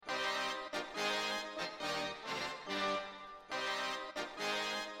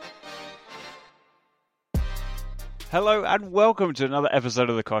Hello and welcome to another episode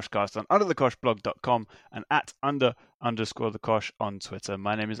of the Koshcast on underthekoshblog.com and at under_the Kosh on Twitter.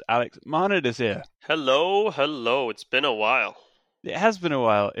 My name is Alex. Mohamed is here. Hello. It's been a while. It has been a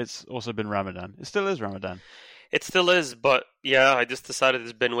while. It's also been Ramadan. It still is Ramadan. It still is, but yeah, I just decided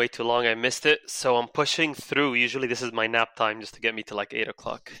it's been way too long. I missed it, so I'm pushing through. Usually this is my nap time just to get me to like 8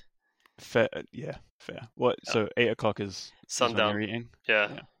 o'clock. Fair. Yeah, fair. What? Yeah. So 8 o'clock is when Sundown. you're eating? Yeah.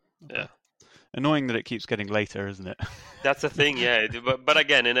 Okay. Yeah. Annoying that it keeps getting later, isn't it? That's the thing, yeah. But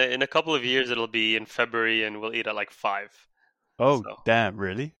again, in a couple of years it'll be in February and we'll eat at like 5. Oh, So, damn,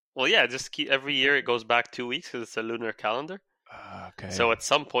 really? well, yeah, just every year it goes back 2 weeks because it's a lunar calendar. Okay. So at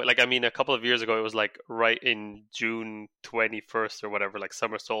some point, a couple of years ago, it was like right in June 21st or whatever, like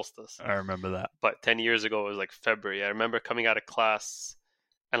summer solstice. I remember that. But 10 years ago, it was like February. I remember coming out of class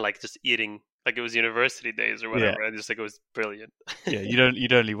and like just eating, like it was university days or whatever. And just like it was brilliant. Yeah,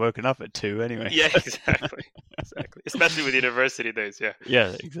 you'd only woken up at 2 anyway. Yeah, exactly. Exactly. Especially with university days, yeah.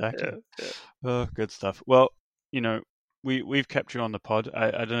 Yeah, exactly. Yeah. Oh, good stuff. Well, we've kept you on the pod. I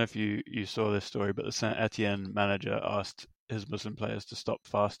don't know if you saw this story, but the Saint Etienne manager asked his Muslim players to stop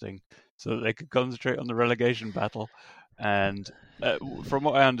fasting so that they could concentrate on the relegation battle. And from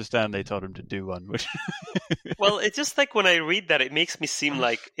what I understand, they told him to do one. Which Well, it's just like when I read that, it makes me seem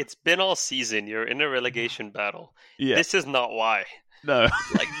like it's been all season. You're in a relegation battle. Yeah. This is not why. No.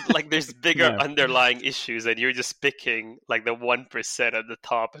 Like there's bigger No. underlying issues, and you're just picking like the 1% at the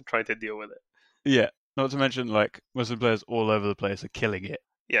top and trying to deal with it. Yeah. Not to mention, like, Muslim players all over the place are killing it.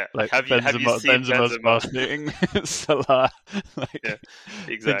 Yeah, Like have you seen Benzema's Benzema? fasting, Salah. Like, Yeah, I think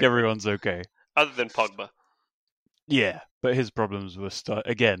exactly. everyone's okay. Other than Pogba. Yeah, but his problems were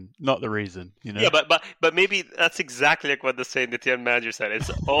again not the reason. Yeah, but maybe that's exactly like what the Saint Etienne manager said. It's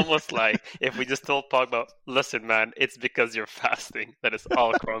almost like if we just told Pogba, "Listen, man, it's because you're fasting that it's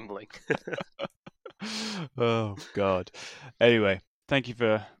all crumbling." Oh God. Anyway, thank you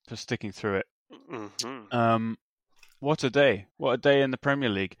for sticking through it. Mm-hmm. What a day! What a day in the Premier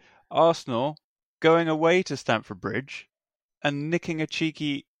League. Arsenal going away to Stamford Bridge and nicking a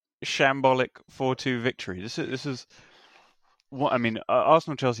cheeky, shambolic 4-2 victory. This is what I mean.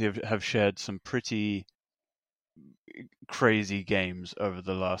 Arsenal and Chelsea have shared some pretty crazy games over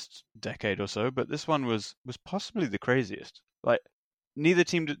the last decade or so, but this one was possibly the craziest. Like, neither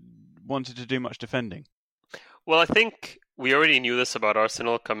team wanted to do much defending. Well, I think we already knew this about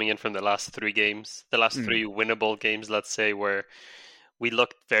Arsenal coming in from the last 3 games, the last 3 winnable games, let's say, where we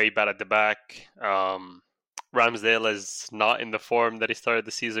looked very bad at the back. Ramsdale is not in the form that he started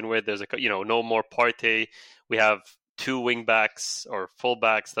the season with. There's no more Partey. We have 2 wing backs or full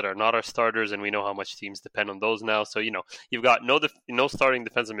backs that are not our starters, and we know how much teams depend on those now. So you've got no starting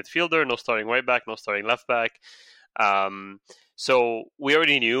defensive midfielder, no starting right back, no starting left back. So we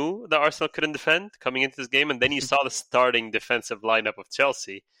already knew that Arsenal couldn't defend coming into this game, and then you saw the starting defensive lineup of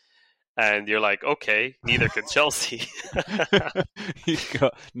Chelsea, and you're like, okay, neither could Chelsea. He's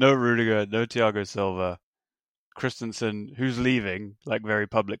got no Rudiger, no Thiago Silva, Christensen, who's leaving, like very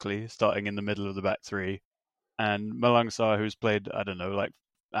publicly, starting in the middle of the back three, and Malang Sarr, who's played, I don't know, like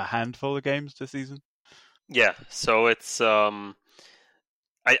a handful of games this season. Yeah, so it's I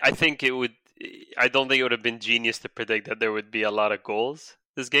think it would. I don't think it would have been genius to predict that there would be a lot of goals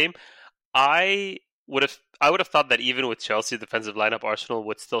this game. I would have thought that even with Chelsea's defensive lineup, Arsenal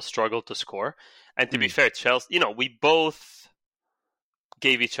would still struggle to score. And to be fair, Chelsea, we both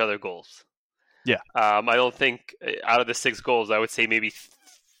gave each other goals. Yeah. I don't think out of the 6 goals, I would say maybe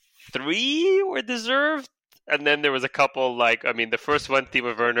 3 were deserved. And then there was a couple, the first one,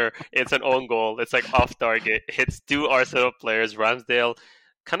 Timo Werner, it's an own goal. It's like off target. Hits 2 Arsenal players. Ramsdale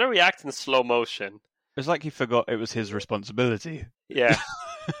kind of reacts in slow motion. It's like he forgot it was his responsibility. Yeah.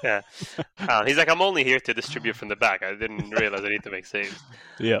 Yeah. He's like, I'm only here to distribute from the back. I didn't realize I need to make saves.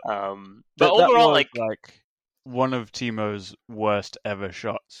 Yeah. But overall, that was like one of Timo's worst ever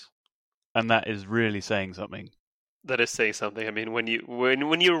shots. And that is really saying something. That is saying something. I mean, when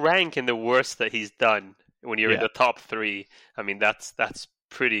you rank in the worst that he's done, when you're in the top 3, I mean, that's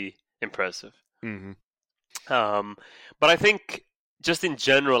pretty impressive. Mm-hmm. But I think just in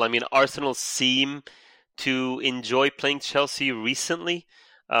general, I mean, Arsenal seem to enjoy playing Chelsea recently.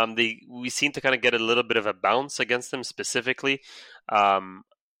 We seem to kind of get a little bit of a bounce against them specifically. I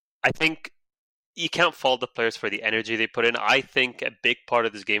think you can't fault the players for the energy they put in. I think a big part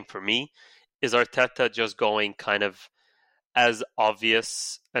of this game for me is Arteta just going kind of as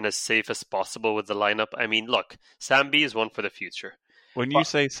obvious and as safe as possible with the lineup. I mean, look, Sambi is one for the future. When you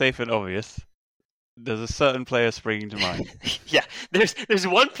say safe and obvious, there's a certain player springing to mind. Yeah, there's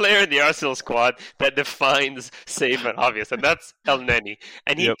one player in the Arsenal squad that defines safe and obvious, and that's El Neni.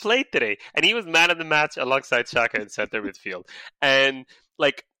 And he played today, and he was man of the match alongside Xhaka in center midfield. And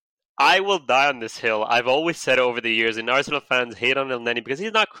like, I will die on this hill. I've always said it over the years, and Arsenal fans hate on El Neni because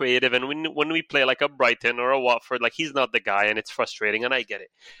he's not creative, and when we play like a Brighton or a Watford, like, he's not the guy, and it's frustrating, and I get it.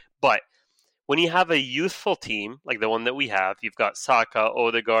 But when you have a youthful team like the one that we have, you've got Saka,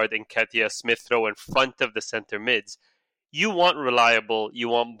 Odegaard, and Nketiah, Smith Rowe in front of the center mids. You want reliable, you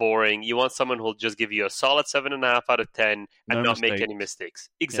want boring, you want someone who'll just give you a solid 7.5 out of 10 and not make any mistakes.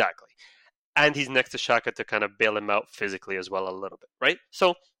 Exactly. Yeah. And he's next to Xhaka to kind of bail him out physically as well a little bit, right?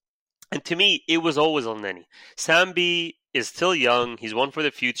 So, and to me, it was always El Neni. Sambi is still young. He's one for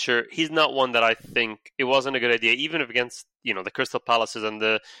the future. He's not one that I think it wasn't a good idea, even if against the Crystal Palaces and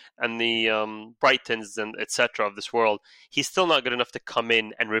the Brightons and etc. of this world. He's still not good enough to come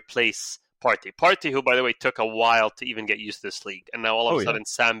in and replace Partey. Partey, who by the way took a while to even get used to this league, and now all of a sudden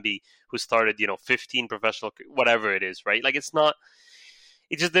Sambi, who started 15 professional, whatever it is, right? Like, it's not.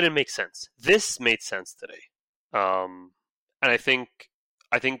 It just didn't make sense. This made sense today, and I think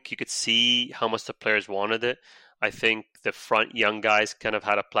you could see how much the players wanted it. I think the front young guys kind of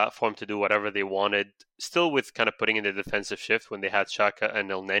had a platform to do whatever they wanted, still with kind of putting in the defensive shift when they had Xhaka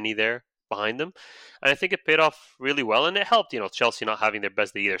and El Neni there behind them. And I think it paid off really well, and it helped, Chelsea not having their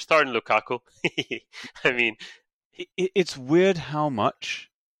best day either. Starting Lukaku. I mean, it's weird how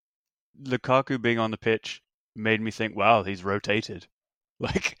much Lukaku being on the pitch made me think, wow, he's rotated.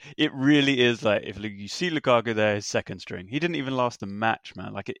 Like, it really is like, if you see Lukaku there, his second string. He didn't even last the match,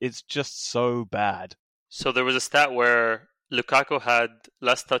 man. Like, it's just so bad. So there was a stat where Lukaku had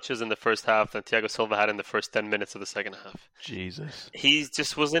less touches in the first half than Thiago Silva had in the first 10 minutes of the second half. Jesus. He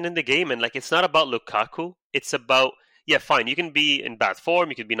just wasn't in the game. And, like, it's not about Lukaku. It's about, yeah, fine, you can be in bad form,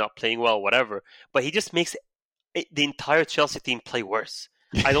 you could be not playing well, whatever. But he just makes the entire Chelsea team play worse.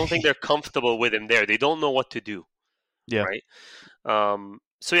 I don't think they're comfortable with him there. They don't know what to do. Yeah. Right?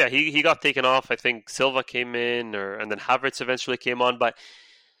 So yeah, he got taken off. I think Silva came in, and then Havertz eventually came on. But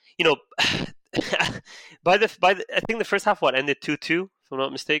by the I think the first half ended 2-2, if I'm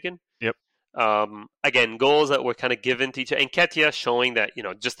not mistaken. Yep. Again, goals that were kind of given to each other. And Nketiah showing that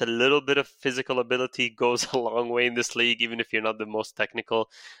just a little bit of physical ability goes a long way in this league, even if you're not the most technical.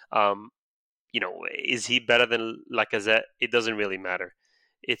 Is he better than Lacazette? It doesn't really matter.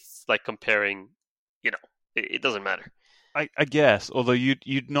 It's like comparing. It doesn't matter. I guess, although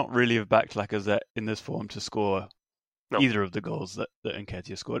you'd not really have backed Lacazette in this form to score either of the goals that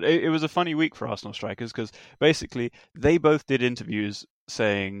Nketiah scored. It was a funny week for Arsenal strikers because basically they both did interviews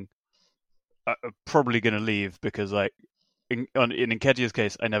saying, probably going to leave because, like, in Nketiah's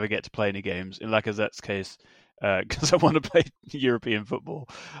case, I never get to play any games. In Lacazette's case, because I want to play European football.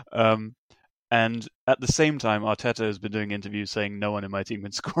 And at the same time, Arteta has been doing interviews saying no one in my team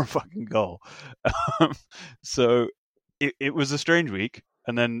can score a fucking goal. So it was a strange week,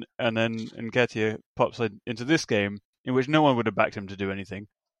 and then Nketiah pops into this game in which no one would have backed him to do anything,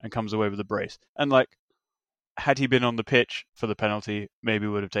 and comes away with a brace. And, like, had he been on the pitch for the penalty, maybe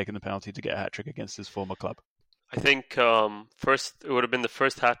would have taken the penalty to get a hat trick against his former club. I think first it would have been the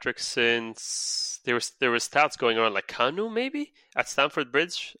first hat trick since there was stats going on, like Kanu maybe at Stamford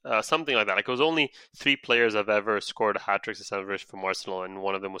Bridge, something like that. Like, it was only 3 players have ever scored a hat trick at Stamford Bridge from Arsenal, and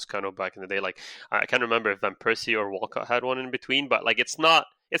one of them was Kanu back in the day. Like, I can't remember if Van Persie or Walcott had one in between, but, like, it's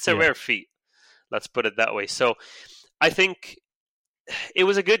a rare feat. Let's put it that way. So I think it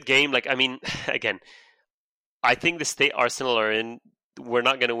was a good game. Like, I mean, again, I think the state Arsenal are in, we're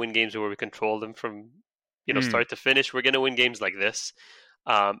not going to win games where we control them from start to finish. We're going to win games like this.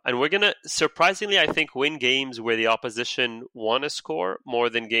 And we're going to, surprisingly, I think, win games where the opposition want to score more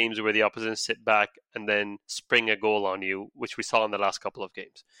than games where the opposition sit back and then spring a goal on you, which we saw in the last couple of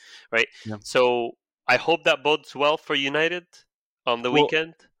games, right? Yeah. So I hope that bodes well for United on the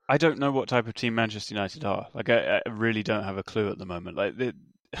weekend. I don't know what type of team Manchester United are. Like, I really don't have a clue at the moment. Like,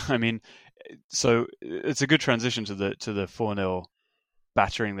 so it's a good transition to the 4-0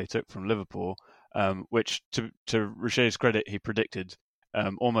 battering they took from Liverpool. Which, to Richet's credit, he predicted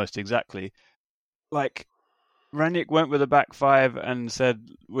almost exactly. Like, Rangnick went with a back 5 and said,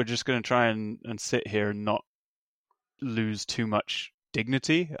 we're just going to try and sit here and not lose too much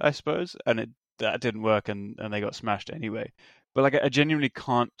dignity, I suppose. And that didn't work, and they got smashed anyway. But, like, I genuinely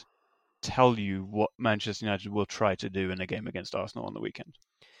can't tell you what Manchester United will try to do in a game against Arsenal on the weekend.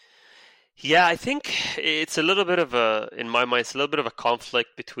 Yeah, I think it's a little bit of in my mind, it's a little bit of a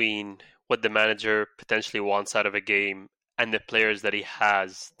conflict between what the manager potentially wants out of a game and the players that he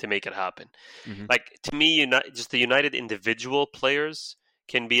has to make it happen. Mm-hmm. Like, to me, just the United individual players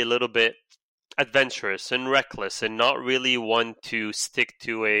can be a little bit adventurous and reckless and not really want to stick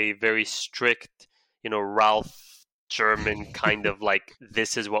to a very strict, Ralph German kind of like,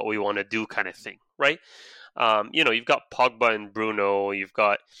 this is what we want to do kind of thing, right? You've got Pogba and Bruno, you've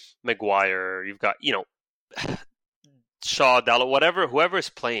got Maguire, you've got, Shaw, Dalot, whoever is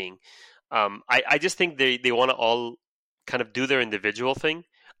playing. I just think they want to all kind of do their individual thing.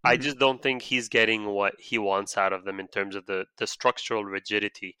 I just don't think he's getting what he wants out of them in terms of the structural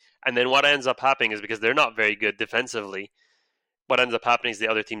rigidity. And then what ends up happening is, because they're not very good defensively, what ends up happening is the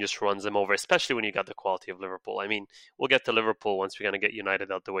other team just runs them over, especially when you got the quality of Liverpool. I mean, we'll get to Liverpool once we're going to get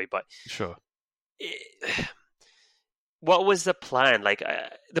United out the way, but sure. What was the plan? Like,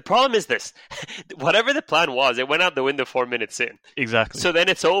 the problem is this. Whatever the plan was, it went out the window 4 minutes in. Exactly. So then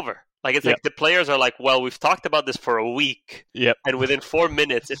it's over. Like, it's like the players are like, well, we've talked about this for a week. Yep. And within 4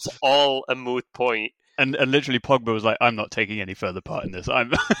 minutes, it's all a moot point. And literally Pogba was like, I'm not taking any further part in this. I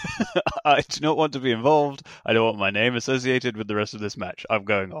do not want to be involved. I don't want my name associated with the rest of this match. I'm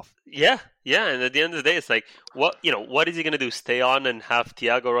going off. Yeah. And at the end of the day, it's like, what is he going to do? Stay on and have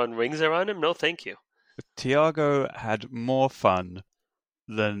Thiago run rings around him? No, thank you. Thiago had more fun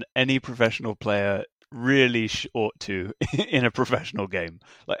than any professional player really ought to in a professional game.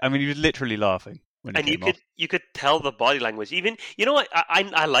 Like, I mean, he was literally laughing. And you could tell the body language. Even, you know what,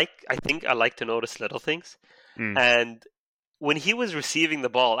 I think I like to notice little things. And when he was receiving the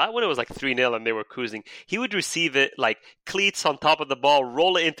ball, when it was like 3-0 and they were cruising, he would receive it like cleats on top of the ball,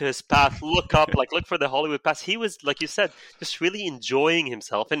 roll it into his path, look up, like look for the Hollywood pass. He was, like you said, just really enjoying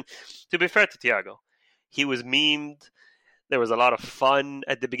himself. And to be fair to Thiago, he was memed. There was a lot of fun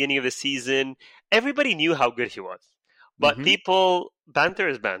at the beginning of the season. Everybody knew how good he was. But banter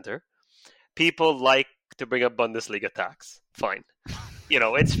is banter. People like to bring up Bundesliga tax. Fine.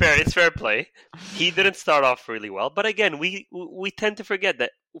 It's fair. It's fair play. He didn't start off really well. But again, we tend to forget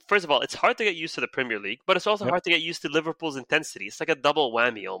that, first of all, it's hard to get used to the Premier League, but it's also hard to get used to Liverpool's intensity. It's like a double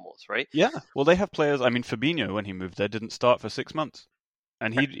whammy almost, right? Yeah. Well, they have players. I mean, Fabinho, when he moved there, didn't start for 6 months.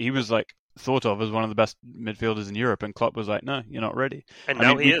 And he was like thought of as one of the best midfielders in Europe. And Klopp was like, no, you're not ready. And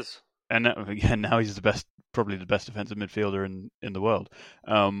now he is. And now he's probably the best defensive midfielder in the world.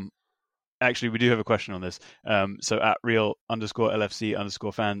 Actually, we do have a question on this. So at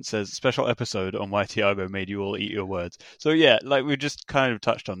real_LFC_fan says, special episode on why Thiago made you all eat your words. So yeah, like we just kind of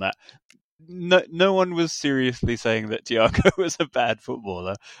touched on that. No one was seriously saying that Thiago was a bad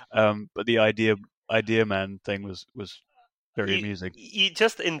footballer. But the idea man thing was very amusing. You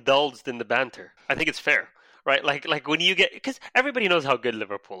just indulged in the banter. I think it's fair. Right, like when you get, because everybody knows how good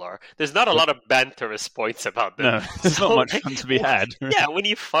Liverpool are. There's not a lot of banterous points about them. No, there's not much fun to be had. Yeah, when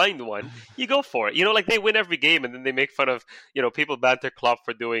you find one, you go for it. Like they win every game, and then they make fun of people banter Klopp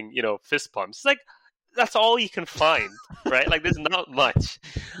for doing fist pumps. It's like that's all you can find, right? Like there's not much.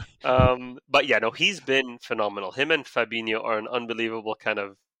 But yeah, no, he's been phenomenal. Him and Fabinho are an unbelievable kind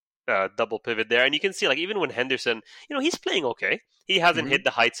of double pivot there, and you can see like even when Henderson, he's playing okay. He hasn't hit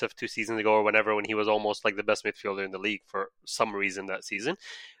the heights of 2 seasons ago or whenever when he was almost like the best midfielder in the league for some reason that season.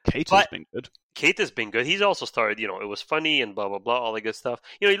 Keita's been good. Keita's been good. He's also started, it was funny and blah, blah, blah, all the good stuff.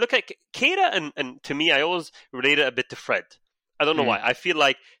 You look at Keita and to me, I always relate it a bit to Fred. I don't know why. I feel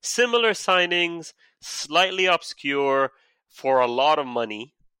like similar signings, slightly obscure for a lot of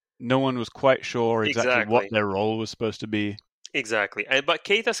money. No one was quite sure exactly what their role was supposed to be. Exactly. But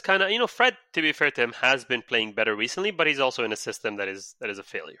Keita's kind of, Fred, to be fair to him, has been playing better recently, but he's also in a system that is a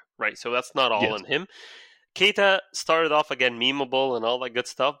failure, right? So that's not all on him. Keita started off, again, memeable and all that good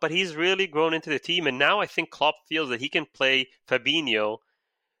stuff, but he's really grown into the team, and now I think Klopp feels that he can play Fabinho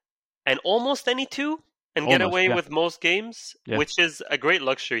and almost any two and get away with most games, which is a great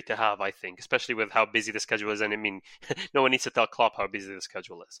luxury to have, I think, especially with how busy the schedule is. And I mean, no one needs to tell Klopp how busy the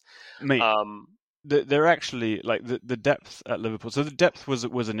schedule is. They're actually like the depth at Liverpool. So the depth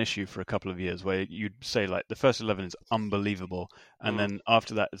was an issue for a couple of years, where you'd say like the first 11 is unbelievable, and then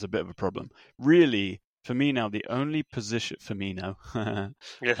after that is a bit of a problem. Really, for me now, the only position the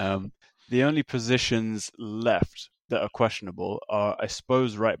only positions left that are questionable are, I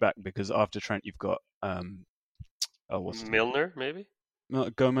suppose, right back, because after Trent you've got Milner, maybe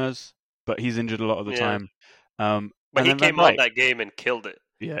Gomez, but he's injured a lot of the time. But he came on that game and killed it.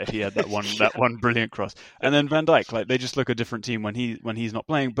 Yeah, he had that one brilliant cross. And then Van Dijk, like they just look a different team when he's not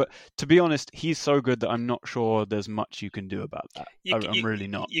playing. But to be honest, he's so good that I'm not sure there's much you can do about that. I'm really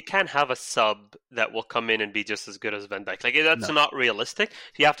not. You can't have a sub that will come in and be just as good as Van Dijk. Like that's not realistic.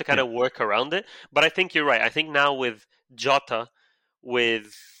 You have to kind of work around it. But I think you're right. I think now with Jota,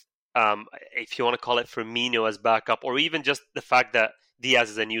 with if you want to call it Firmino as backup, or even just the fact that Diaz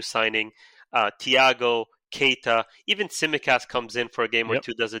is a new signing, Thiago, Keita, even Tsimikas comes in for a game or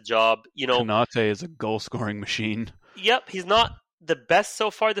two, does a job. Konate is a goal-scoring machine. Yep, he's not the best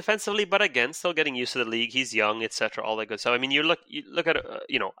so far defensively, but again, still getting used to the league. He's young, etc. All that good stuff. I mean, you look at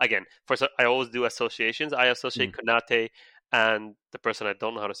again. First, I always do associations. I associate Konate and the person I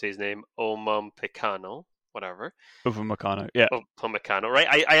don't know how to say his name, Upamecano, whatever. Upamecano, yeah. Upamecano,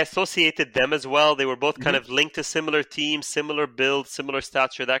 right? I associated them as well. They were both kind of linked to similar teams, similar build, similar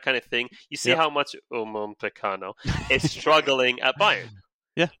stature, that kind of thing. You see how much Upamecano is struggling at Bayern.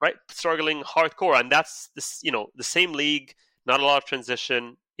 Yeah. Right? Struggling hardcore. And that's the same league, not a lot of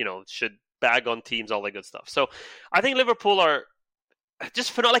transition, should bag on teams, all that good stuff. So I think Liverpool are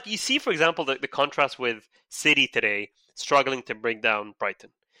just like you see, for example, the contrast with City today struggling to bring down Brighton.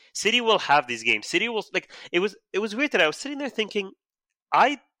 City will have these games. City will it was weird today. I was sitting there thinking,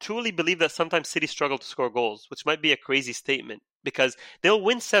 I truly believe that sometimes City struggle to score goals, which might be a crazy statement because they'll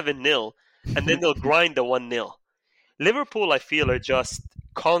win 7-0 and then they'll grind the 1-0. Liverpool, I feel, are just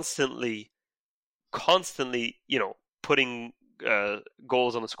constantly, putting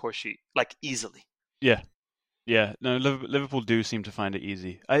goals on the score sheet, like easily. Yeah. No, Liverpool do seem to find it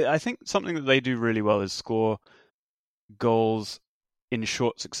easy. I think something that they do really well is score goals in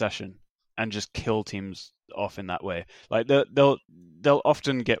short succession and just kill teams off in that way. Like they'll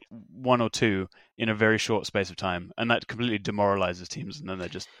often get one or two in a very short space of time, and that completely demoralizes teams, and then they're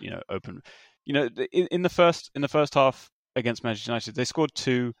just open. In the first half against Manchester United, they scored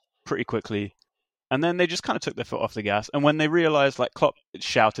 2 pretty quickly, and then they just kind of took their foot off the gas. And when they realized, like, Klopp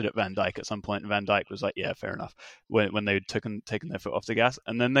shouted at Van Dijk at some point, and Van Dijk was like, "Yeah, fair enough." When they had taken their foot off the gas,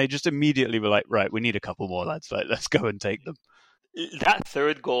 and then they just immediately were like, "Right, we need a couple more lads. Like, let's go and take them." That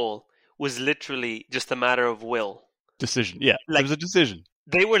third goal was literally just a matter of will. Decision, yeah. It was a decision.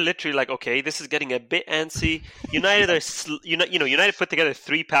 They were literally like, okay, this is getting a bit antsy. United United put together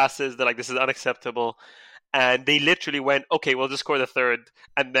 3 passes. They're like, this is unacceptable. And they literally went, okay, we'll just score the third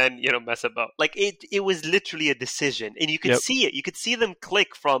and then, mess about. Like, it was literally a decision. And you could see it. You could see them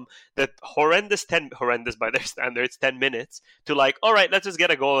click from the horrendous by their standards, 10 minutes to like, all right, let's just get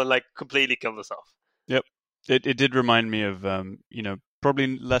a goal and like completely kill this off. Yep. It did remind me of,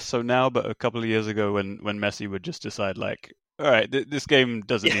 probably less so now, but a couple of years ago when Messi would just decide like, all right, this game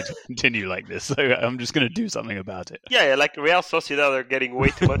doesn't need to continue like this, so I'm just going to do something about it. Yeah, like Real Sociedad are getting way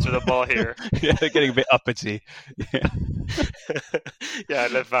too much of the ball here. Yeah, they're getting a bit uppity. Yeah, yeah,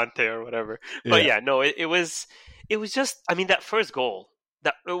 Levante or whatever. But it was just, I mean, that first goal,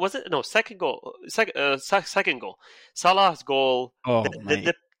 second goal. Salah's goal,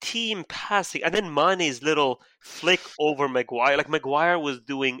 the team passing, and then Mane's little flick over Maguire. Like, Maguire was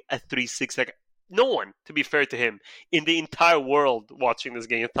doing a 3-6. Like, no one, to be fair to him, in the entire world watching this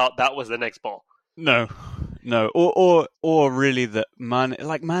game thought that was the next ball. No. Or really that Mane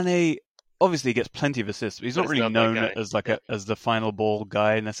obviously gets plenty of assists, but he's not really known as as the final ball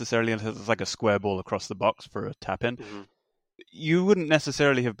guy necessarily, unless it's like a square ball across the box for a tap in. Mm-hmm. You wouldn't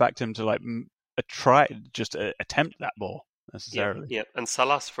necessarily have backed him to attempt that ball necessarily. Yeah, and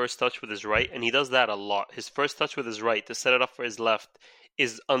Salah's first touch with his right, and he does that a lot. His first touch with his right to set it up for his left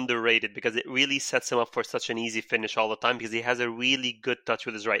is underrated because it really sets him up for such an easy finish all the time because he has a really good touch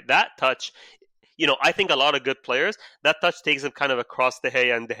with his right. That touch, I think a lot of good players, that touch takes him kind of across De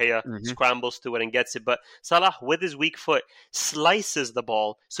Gea, and De Gea scrambles to it and gets it. But Salah, with his weak foot, slices the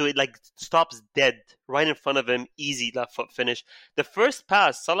ball so it like stops dead right in front of him. Easy left foot finish. The first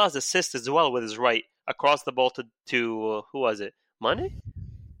pass, Salah's assist as well with his right across the ball to who was it? Mane,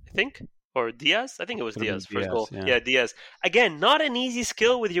 I think? Or Diaz? I think it was Diaz, first goal. Yeah, Diaz. Again, not an easy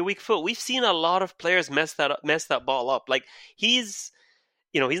skill with your weak foot. We've seen a lot of players mess that ball up. Like, he's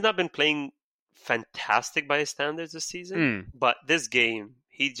not been playing fantastic by his standards this season, but this game,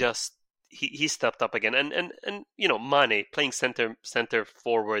 he stepped up again. And Mane playing center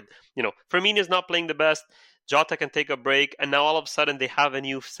forward. Firmino's not playing the best. Jota can take a break, and now all of a sudden they have a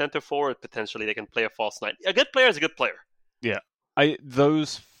new center forward potentially. They can play a false nine. A good player is a good player. Yeah,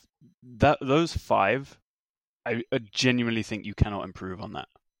 those 5, I genuinely think you cannot improve on that.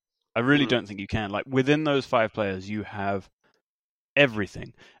 I really don't think you can. Like, within those 5 players, you have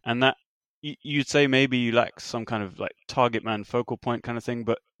everything, and that you'd say maybe you lack some kind of like target man, focal point kind of thing.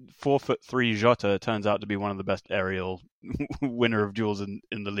 But 4'3" Jota turns out to be one of the best aerial winner of duels in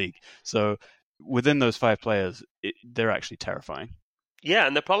the league. So within those 5 players, they're actually terrifying. Yeah,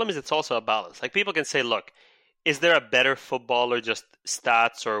 and the problem is it's also a balance. Like, people can say, look, is there a better footballer, just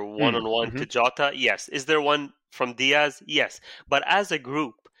stats or one-on-one to Jota? Yes. Is there one from Diaz? Yes. But as a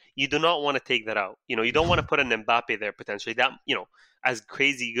group, you do not want to take that out. You don't want to put an Mbappe there potentially. That, as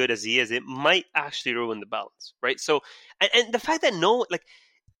crazy good as he is, it might actually ruin the balance, right? So, and the fact that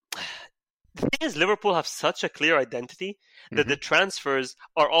the thing is, Liverpool have such a clear identity that the transfers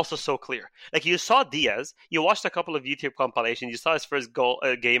are also so clear. Like you saw Diaz, you watched a couple of YouTube compilations, you saw his first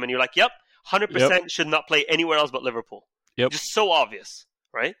game, and you're like, "Yep, 100% should not play anywhere else but Liverpool." Yep. Just so obvious,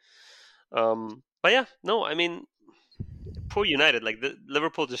 right? But yeah, no, I mean, poor United. Like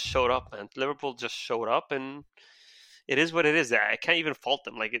Liverpool just showed up, man. Liverpool just showed up, and it is what it is. I can't even fault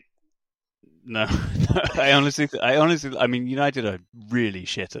them. Like it. No, I honestly, I mean, United are really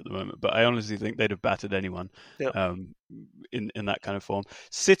shit at the moment, but I honestly think they'd have battered anyone, Yep. in that kind of form.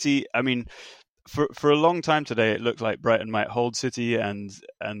 City, I mean, for a long time today, it looked like Brighton might hold City, and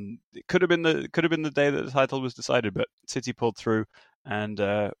it could have been the day that the title was decided, but City pulled through. And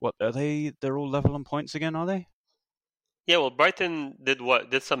what are they? They're all level on points again, are they? Yeah, well, Brighton did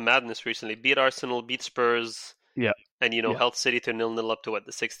some madness recently. Beat Arsenal, beat Spurs. Yeah. And, Yeah. held City to 0-0 up to,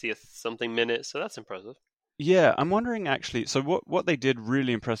 the 60th something minute. So that's impressive. Yeah, I'm wondering actually. So what they did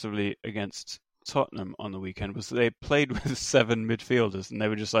really impressively against Tottenham on the weekend was they played with 7 midfielders, and they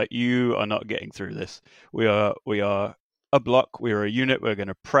were just like, "You are not getting through this. We are a block. We are a unit. We're going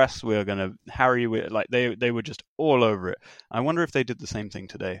to press. We are going to harry." Like they were just all over it. I wonder if they did the same thing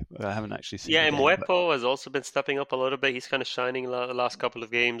today. I haven't actually seen. Yeah, the game, Mwepo has also been stepping up a little bit. He's kind of shining the last couple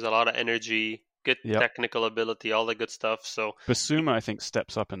of games. A lot of energy, good technical ability, all the good stuff. So Basuma, I think,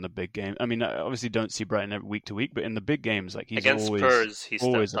 steps up in the big game. I mean, I obviously don't see Brighton week to week, but in the big games, like he's against always Spurs, he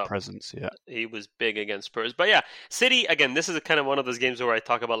always stepped a up. presence. Yeah, he was big against Spurs. But yeah, City again. This is kind of one of those games where I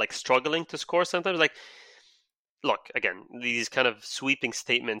talk about like struggling to score sometimes. Like, look, again, these kind of sweeping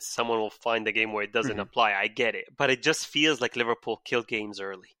statements. Someone will find a game where it doesn't apply. I get it, but it just feels like Liverpool kill games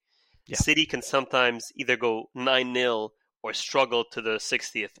early. Yeah. City can sometimes either go 9-0 or struggle to the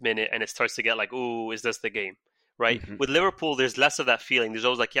 60th minute, and it starts to get like, ooh, is this the game? Right? With Liverpool, there's less of that feeling. There's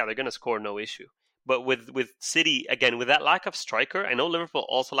always like, yeah, they're going to score, no issue. But with City, again, with that lack of striker, I know Liverpool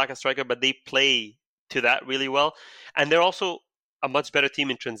also lack a striker, but they play to that really well. And they're also a much better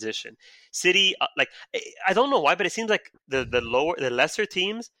team in transition. City, I don't know why, but it seems like the lesser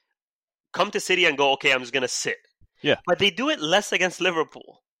teams come to City and go, okay, I'm just going to sit. Yeah. But they do it less against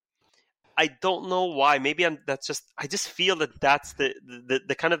Liverpool. I don't know why. Maybe I just feel that that's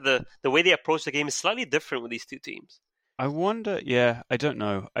the kind of the way they approach the game is slightly different with these two teams. I wonder. Yeah, I don't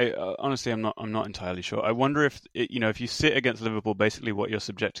know. I honestly, I'm not entirely sure. I wonder if if you sit against Liverpool, basically what you're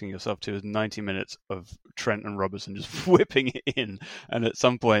subjecting yourself to is 90 minutes of Trent and Robertson just whipping it in, and at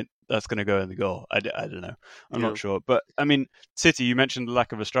some point that's going to go in the goal. I don't know. I'm not sure. But I mean, City. You mentioned the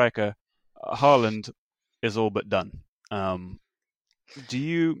lack of a striker. Haaland is all but done.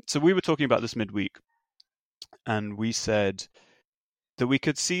 So we were talking about this midweek, and we said that we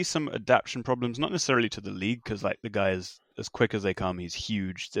could see some adaptation problems, not necessarily to the league, because like the guy is as quick as they come. He's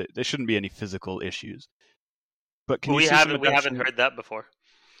huge. There shouldn't be any physical issues. But we haven't heard that before.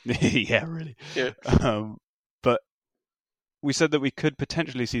 Yeah, really. Yeah. But we said that we could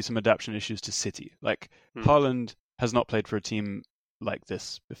potentially see some adaptation issues to City. Like Haaland has not played for a team like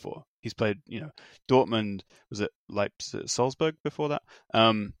this before. He's played, Dortmund. Was it Leipzig, Salzburg before that?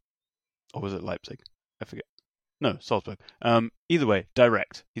 Or was it Leipzig? I forget. No, Salzburg. Either way,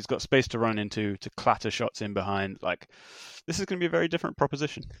 direct. He's got space to run into, to clatter shots in behind. Like, this is going to be a very different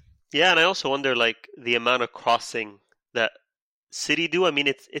proposition. Yeah, and I also wonder, like, the amount of crossing that City do. I mean,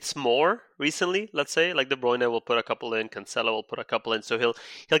 it's more recently. Let's say, like De Bruyne will put a couple in, Cancelo will put a couple in, so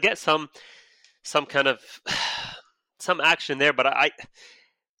he'll get some kind of some action there. But I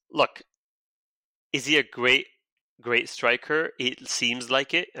look, is he a great striker? It seems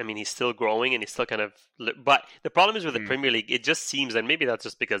like it. I mean, he's still growing and he's still kind of. But the problem is with the Premier League, it just seems, and maybe that's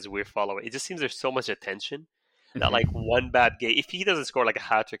just because we're following. It just seems there's so much attention that like one bad game, if he doesn't score like a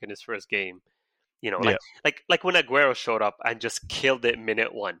hat trick in his first game, like when Aguero showed up and just killed it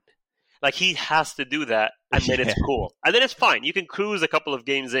minute 1. Like he has to do that, and then it's cool, and then it's fine. You can cruise a couple of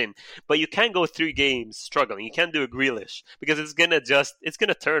games in, but you can't go 3 games struggling. You can't do a Grealish because it's gonna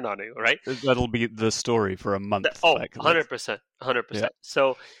turn on you, right? That'll be the story for a month. 100%.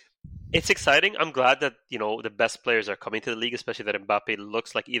 So it's exciting. I'm glad that the best players are coming to the league, especially that Mbappe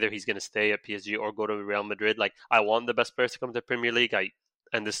looks like either he's going to stay at PSG or go to Real Madrid. Like I want the best players to come to the Premier League.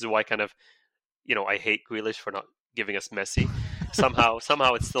 And this is why kind of I hate Grealish for not giving us Messi. Somehow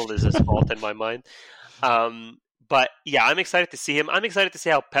it still is his fault in my mind. But yeah, I'm excited to see him. I'm excited to see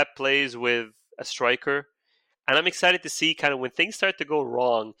how Pep plays with a striker. And I'm excited to see kind of when things start to go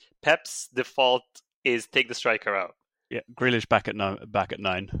wrong, Pep's default is take the striker out. Yeah, Grealish back at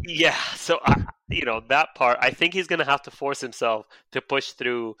 9. Yeah, so that part, I think he's going to have to force himself to push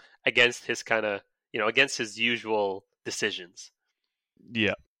through against his kind of, against his usual decisions.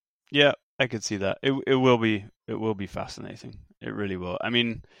 Yeah, I could see that. It will be fascinating. It really will. I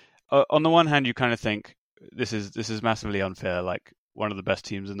mean, on the one hand, you kind of think this is massively unfair. Like one of the best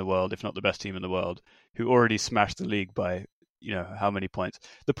teams in the world, if not the best team in the world, who already smashed the league by how many points?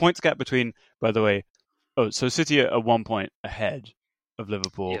 The points gap between, by the way, so City are 1 point ahead of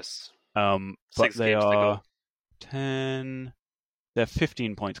Liverpool. Yes. But 6 they games to are go. 10. They're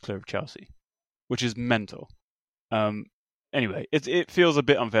 15 points clear of Chelsea, which is mental. Anyway, it feels a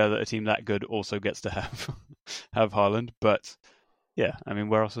bit unfair that a team that good also gets to have Haaland, but yeah, I mean,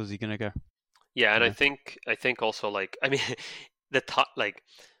 where else is he going to go? Yeah, and Yeah. I think also like I mean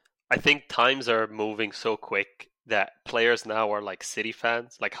I think times are moving so quick that players now are like City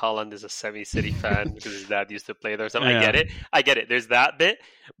fans. Like Haaland is a semi-City fan because his dad used to play there. So Yeah. I get it. There's that bit,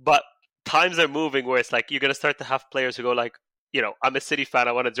 but times are moving where it's like you're gonna start to have players who go like, I'm a City fan.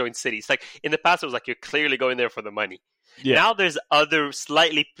 I want to join City. It's like in the past it was like you're clearly going there for the money. Yeah. Now there's other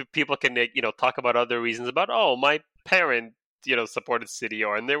slightly people can talk about other reasons about my parent supported City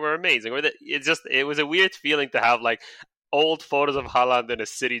and they were amazing. Or it was a weird feeling to have like old photos of Haaland in a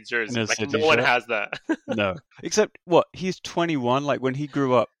City jersey. Like no one has that. No, except what he's 21. Like when he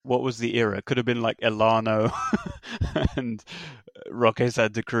grew up, what was the era? Could have been like Elano and Roque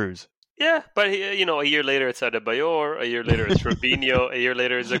Santa Cruz. Yeah, but a year later it's Adebayor, a year later it's Robinho, a year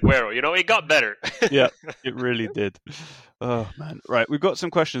later it's Aguero. It got better. Yeah, it really did. Oh man, right. We've got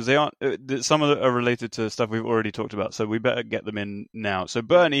some questions. They aren't. Some of them are related to stuff we've already talked about, so we better get them in now. So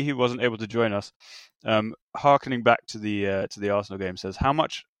Bernie, who wasn't able to join us, harkening back to the Arsenal game, says, "How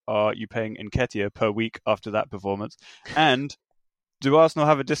much are you paying Nketiah per week after that performance? And do Arsenal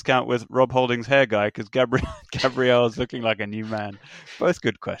have a discount with Rob Holding's hair guy because Gabriel is looking like a new man?" Both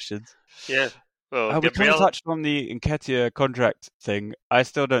good questions. Yeah. Well, we kind of touched on the Nketiah contract thing. I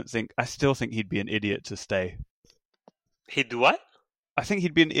still think he'd be an idiot to stay. He'd do what? I think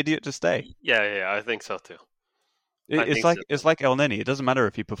he'd be an idiot to stay. Yeah, I think so too. It's like El Neni. It doesn't matter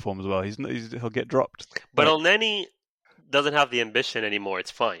if he performs well. He'll get dropped. But El Neni doesn't have the ambition anymore.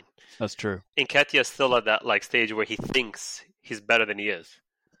 It's fine. That's true. Nketiah is still at that like stage where he thinks he's better than he is.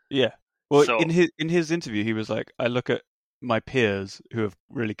 Yeah. Well, in his interview, he was like, "I look at my peers who have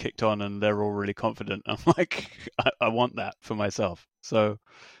really kicked on and they're all really confident. I'm like, I want that for myself." So,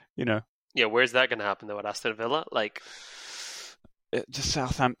 Yeah, where's that going to happen though at Aston Villa? Like, just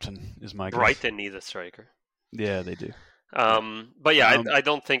Southampton is my guess. Brighton needs a striker. Yeah, they do. But yeah, I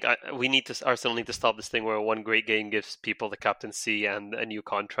don't think Arsenal need to stop this thing where one great game gives people the captaincy and a new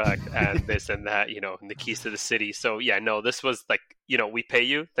contract and this and that, and the keys to the city. So yeah, no, this was like, we pay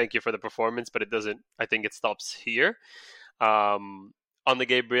you, thank you for the performance, but it doesn't. I think it stops here. On the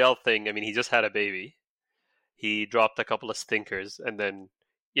Gabriel thing, I mean, he just had a baby. He dropped a couple of stinkers, and then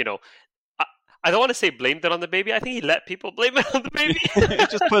I don't want to say blamed it on the baby. I think he let people blame it on the baby. He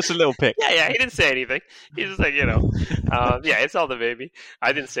just puts a little pic. Yeah, he didn't say anything. He's just like, yeah, it's all the baby.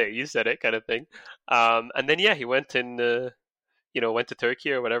 I didn't say it, you said it, kind of thing. And then he went and went to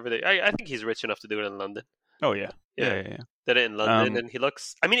Turkey or whatever. I think he's rich enough to do it in London. Oh yeah. Did it in London, and he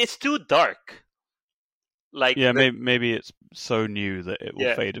looks. I mean, it's too dark. Like maybe it's so new that it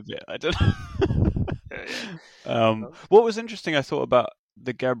will fade a bit. I don't know. What was interesting, I thought, about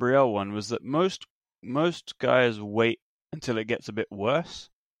the Gabriel one was that most guys wait until it gets a bit worse.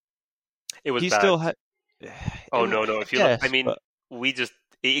 It was he bad. Still had. Oh no! If you look, I mean, we just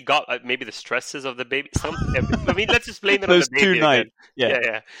it got maybe the stresses of the baby. I mean, let's just blame it on the baby. 2 nights.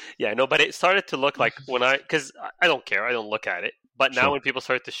 Yeah. No, but it started to look like because I don't care. I don't look at it. But now when people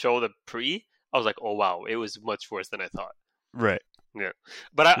started to show the pre, I was like, oh wow, it was much worse than I thought. Right. Yeah.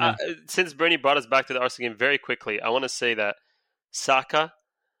 But since Bernie brought us back to the Arsenal game very quickly, I want to say that Saka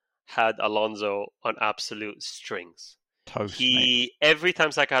had Alonso on absolute strings. Toast, every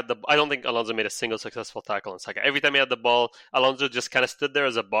time Saka had I don't think Alonso made a single successful tackle on Saka. Every time he had the ball, Alonso just kind of stood there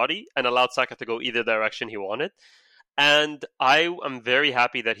as a body and allowed Saka to go either direction he wanted. And I am very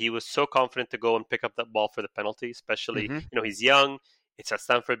happy that he was so confident to go and pick up that ball for the penalty, especially, he's young. It's at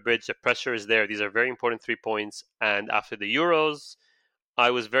Stamford Bridge. The pressure is there. These are very important 3 points. And after the Euros, I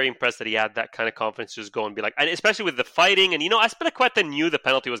was very impressed that he had that kind of confidence to just go and be like, and especially with the fighting. And, Azpilicueta knew the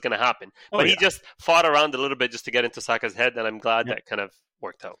penalty was going to happen. But he just fought around a little bit just to get into Saka's head. And I'm glad that kind of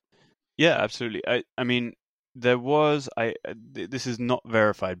worked out. Yeah, absolutely. I mean, there was, this is not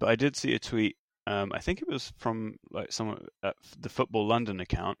verified, but I did see a tweet. I think it was from like someone at the Football London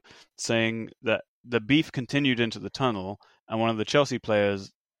account saying that the beef continued into the tunnel, and one of the Chelsea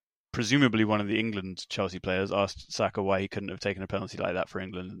players, presumably one of the England Chelsea players, asked Saka why he couldn't have taken a penalty like that for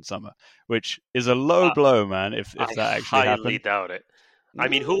England in summer, which is a low blow, man. If that actually happened, I highly doubt it. I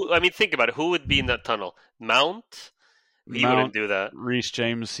mean, think about it. Who would be in that tunnel? Mount. He wouldn't do that. Reece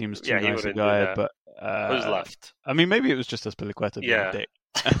James seems too nice a guy, but who's left? I mean, maybe it was just Azpilicueta being a dick.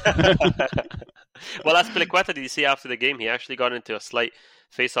 Well, Azpilicueta, did you see after the game? He actually got into a slight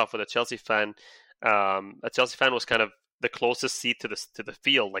face-off with a Chelsea fan. A Chelsea fan was kind of the closest seat to the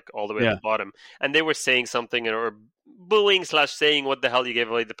field, like all the way at Yeah. the bottom, and they were saying something or booing / saying what the hell you gave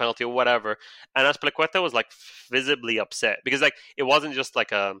away the penalty or whatever. And Azpilicueta was like visibly upset because like it wasn't just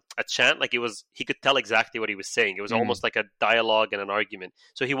like a chant, like he could tell exactly what he was saying. It was almost like a dialogue and an argument.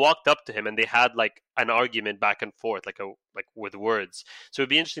 So he walked up to him and they had like an argument back and forth, like with words. So it'd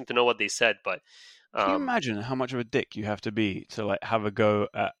be interesting to know what they said. But can you imagine how much of a dick you have to be to like have a go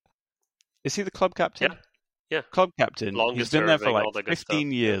at? Is he the club captain? Yeah. Club captain. Longest He's been there for serving, like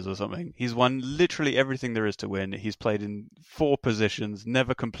 15 years or something. He's won literally everything there is to win. He's played in 4 positions,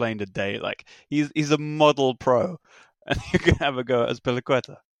 never complained a day. Like he's a model pro, and you can have a go at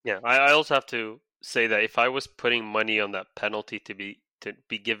Azpilicueta. Yeah, I also have to say that if I was putting money on that penalty to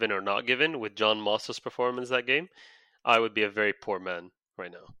be given or not given with John Moss's performance that game, I would be a very poor man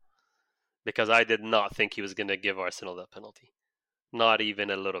right now, because I did not think he was going to give Arsenal that penalty, not even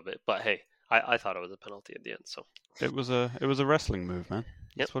a little bit. But hey, I thought it was a penalty at the end. So it was a wrestling move, man.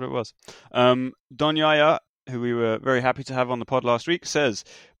 That's Yep. what it was. Don Yaya, who we were very happy to have on the pod last week, says,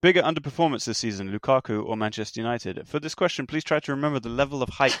 bigger underperformance this season, Lukaku or Manchester United? For this question, please try to remember the level of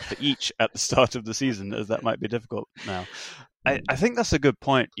hype for each at the start of the season, as that might be difficult now. I think that's a good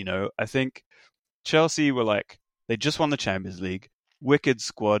point, you know. I think Chelsea were like, they just won the Champions League, wicked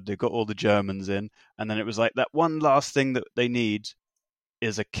squad, they got all the Germans in, and then it was like that one last thing that they need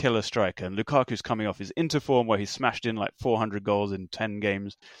is a killer striker. And Lukaku's coming off his Inter form where he smashed in like 400 goals in 10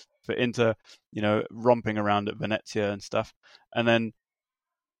 games for Inter, you know, romping around at Venezia and stuff. And then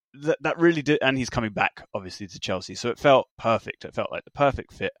that really did, and he's coming back obviously to Chelsea. So it felt perfect. It felt like the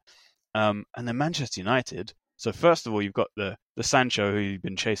perfect fit. And then Manchester United. So first of all, you've got the Sancho who you've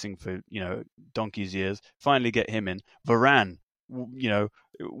been chasing for, you know, donkey's years. Finally get him in. Varane, you know,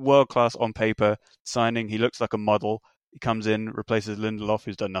 world class on paper signing. He looks like a model. He comes in, replaces Lindelof,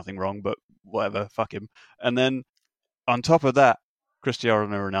 who's done nothing wrong, but whatever, fuck him. And then on top of that, Cristiano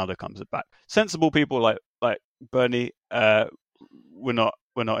Ronaldo comes back. Sensible people like Bernie, we're not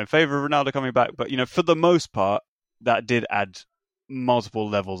in favor of Ronaldo coming back, but you know, for the most part, that did add multiple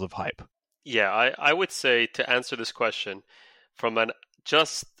levels of hype. Yeah, I would say, to answer this question from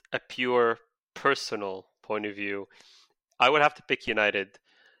just a pure personal point of view, I would have to pick United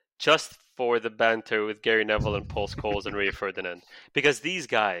just for the banter with Gary Neville and Paul Scholes and Rio Ferdinand. Because these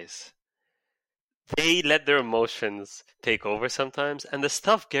guys, they let their emotions take over sometimes. And the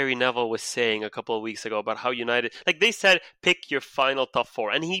stuff Gary Neville was saying a couple of weeks ago about how United, like they said, pick your final top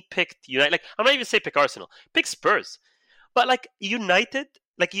 4. And he picked United. Like, I'm not even saying pick Arsenal, pick Spurs. But like United,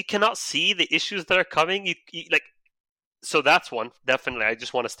 like you cannot see the issues that are coming. You like, so that's one, definitely. I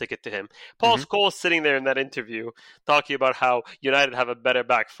just want to stick it to him. Paul Scholes sitting there in that interview talking about how United have a better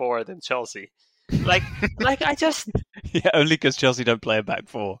back 4 than Chelsea. Like I just... Yeah, only because Chelsea don't play a back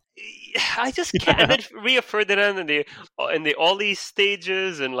 4. I just can't. And then Rio Ferdinand and the all these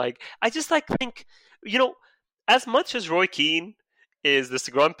stages, and like I just like think, you know, as much as Roy Keane is this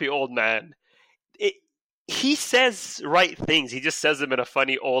grumpy old man, he says right things. He just says them in a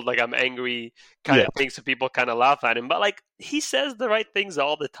funny old, like, I'm angry kind of thing, so people kind of laugh at him. But like, he says the right things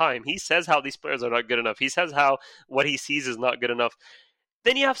all the time. He says how these players are not good enough. He says how what he sees is not good enough.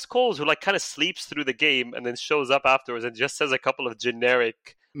 Then you have Scholes, who like kind of sleeps through the game and then shows up afterwards and just says a couple of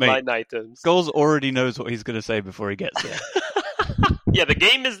generic line items. Scholes already knows what he's going to say before he gets there. Yeah, the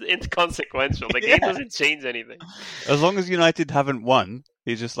game is inconsequential. The game doesn't change anything. As long as United haven't won,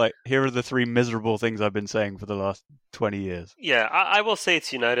 he's just like, here are the 3 miserable things I've been saying for the last 20 years. Yeah, I will say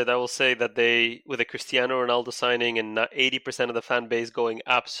it's United. I will say that they, with a Cristiano Ronaldo signing and 80% of the fan base going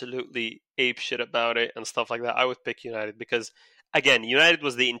absolutely apeshit about it and stuff like that, I would pick United because, again, United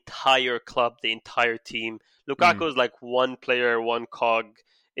was the entire club, the entire team. Lukaku is like one player, one cog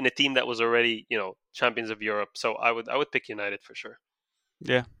in a team that was already, you know, champions of Europe. So I would pick United for sure.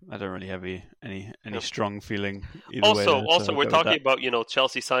 Yeah, I don't really have any strong feeling either way. Also, we're talking about, you know,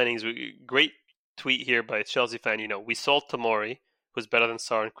 Chelsea signings. Great tweet here by a Chelsea fan. You know, we sold Tomori, who's better than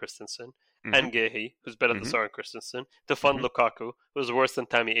Søren Christensen, and Guehi, who's better than Søren Christensen, to fund Lukaku, who's worse than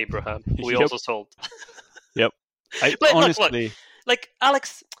Tammy Abraham, who we also sold. Yep. But honestly, look, like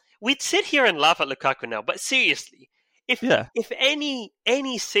Alex, we'd sit here and laugh at Lukaku now, but seriously, if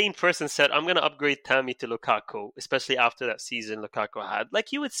any sane person said, I'm going to upgrade Tammy to Lukaku, especially after that season Lukaku had,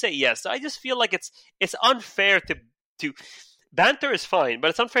 like, you would say yes. I just feel like it's unfair to banter is fine, but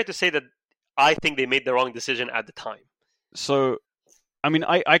it's unfair to say that I think they made the wrong decision at the time. So, I mean,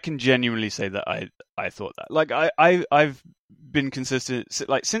 I can genuinely say that I thought that. Like, I've been consistent,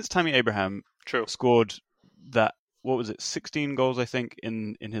 like, since Tammy Abraham scored that what was it, 16 goals, I think,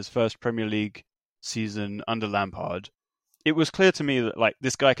 in his first Premier League season under Lampard. It was clear to me that like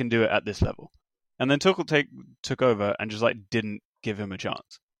this guy can do it at this level. And then Tuchel took over and just like didn't give him a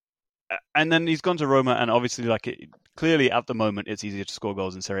chance. And then he's gone to Roma, and obviously, clearly at the moment, it's easier to score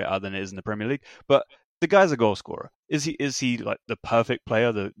goals in Serie A than it is in the Premier League. But the guy's a goal scorer. Is he like the perfect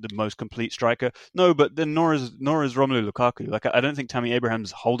player, the most complete striker? No, but then nor is Romelu Lukaku. Like, I don't think Tammy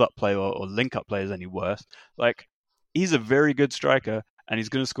Abraham's hold-up play or link-up play is any worse. Like, he's a very good striker, and he's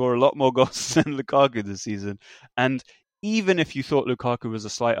going to score a lot more goals than Lukaku this season. And even if you thought Lukaku was a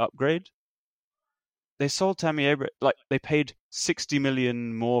slight upgrade, they sold Tammy Abraham. Like, they paid 60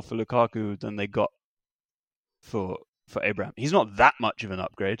 million more for Lukaku than they got for Abraham. He's not that much of an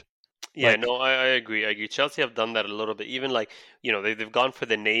upgrade. Yeah, no, I agree. Chelsea have done that a little bit. Even they've gone for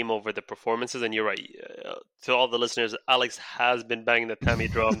the name over the performances. And you're right. To all the listeners, Alex has been banging the Tammy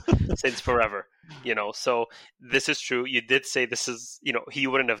drum since forever. So this is true. You did say this is, he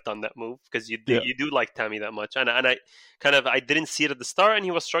wouldn't have done that move because you do like Tammy that much. And I didn't see it at the start, and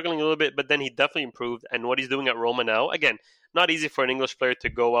he was struggling a little bit, but then he definitely improved. And what he's doing at Roma now, again, not easy for an English player to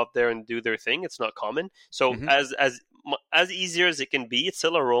go out there and do their thing. It's not common. So as easier as it can be, it's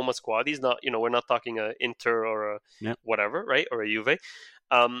still a Roma squad. He's not, we're not talking a Inter or a whatever, right? Or a Juve.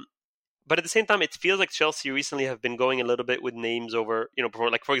 But at the same time, it feels like Chelsea recently have been going a little bit with names over,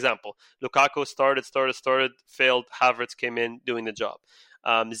 like, for example, Lukaku started, failed. Havertz came in doing the job.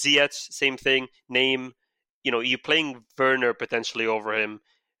 Ziyech, same thing. Name, you're playing Werner potentially over him.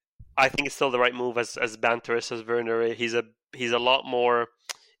 I think it's still the right move as banterous as Werner. He's a lot more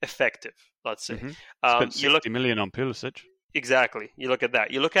effective, let's say. Spent 60 million on Pulisic. Exactly. You look at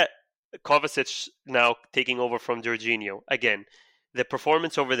that. You look at Kovacic now taking over from Jorginho. Again, the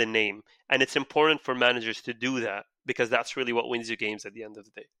performance over the name. And it's important for managers to do that because that's really what wins you games at the end of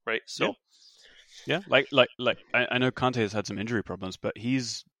the day, right? So, yeah. Like I know Kante has had some injury problems, but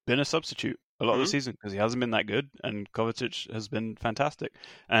he's been a substitute a lot of the season because he hasn't been that good, and Kovacic has been fantastic.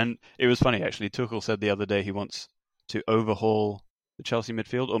 And it was funny, actually. Tuchel said the other day he wants to overhaul the Chelsea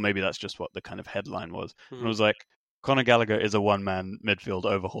midfield, or maybe that's just what the kind of headline was. And it was like, Conor Gallagher is a one-man midfield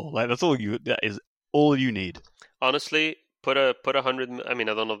overhaul. Like, that is all you need. Honestly, put 100. I mean,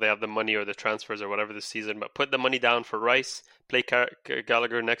 I don't know if they have the money or the transfers or whatever this season, but put the money down for Rice. Play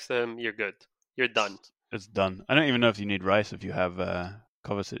Gallagher next to him. You're good. You're done. It's done. I don't even know if you need Rice if you have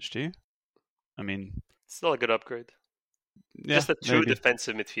Kovacic. Do you? I mean, it's still a good upgrade. Yeah, just a true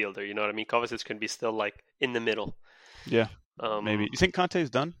defensive midfielder. You know what I mean? Kovacic can be still like in the middle. Yeah. Maybe. You think Kante's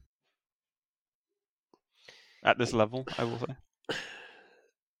done? At this level, I will say.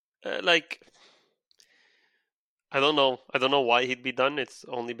 I don't know. I don't know why he'd be done. It's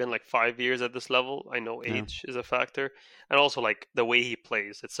only been like 5 years at this level. I know age is a factor. And also like the way he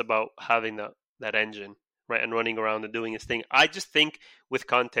plays. It's about having that engine, right? And running around and doing his thing. I just think with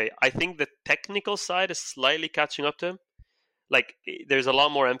Kante, I think the technical side is slightly catching up to him. Like, there's a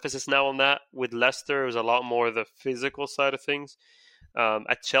lot more emphasis now on that. With Leicester, it was a lot more the physical side of things.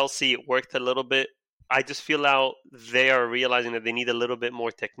 At Chelsea, it worked a little bit. I just feel now they are realizing that they need a little bit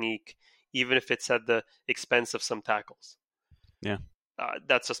more technique, even if it's at the expense of some tackles. Yeah.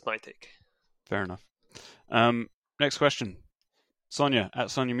 That's just my take. Fair enough. Next question. Sonia, at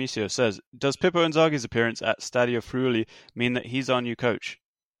Sonia Misio, says, does Pippo Inzaghi's appearance at Stadio Friuli mean that he's our new coach?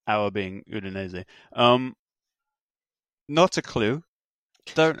 Our being Udinese. Not a clue.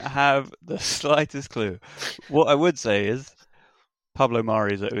 Don't have the slightest clue. What I would say is Pablo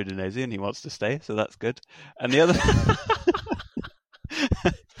Mari's at Udinese and he wants to stay, so that's good. And the other...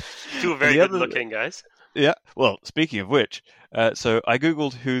 Two very good-looking guys. Yeah. Well, speaking of which, so I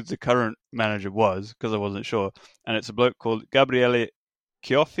googled who the current manager was because I wasn't sure, and it's a bloke called Gabriele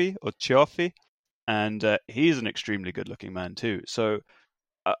Cioffi, and he's an extremely good-looking man too. So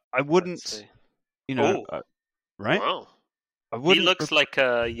I wouldn't, right? Wow. He looks like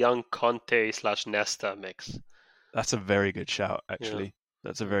a young Conte / Nesta mix. That's a very good shout, actually. Yeah.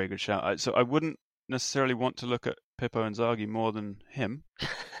 That's a very good shout. So I wouldn't necessarily want to look at Pippo Inzaghi more than him.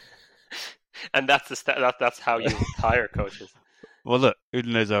 And that's how you hire coaches. Well, look,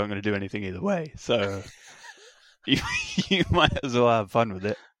 Udinese aren't going to do anything either way, so you might as well have fun with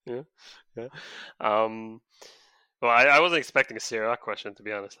it. Yeah. Well, I wasn't expecting a Serie A question, to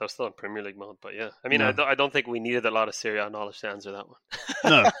be honest. I was still in Premier League mode, but yeah. I mean, no. I don't think we needed a lot of Serie A knowledge to answer that one.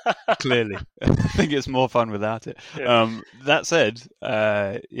 No, clearly. I think it's more fun without it. Yeah. That said,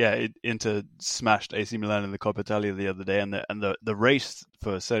 Inter smashed AC Milan in the Coppa Italia the other day, and the race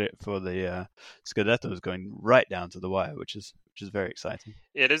for the Scudetto is going right down to the wire, which is very exciting.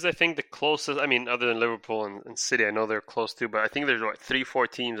 It is, I think, the closest. I mean, other than Liverpool and City, I know they're close too, but I think there's 3-4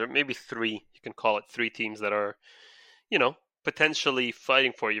 teams, or maybe 3. You can call it 3 teams that are potentially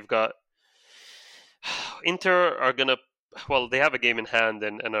fighting for. You've got Inter are gonna. Well, they have a game in hand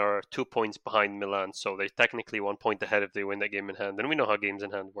and are 2 points behind Milan, so they're technically 1 point ahead if they win that game in hand. And we know how games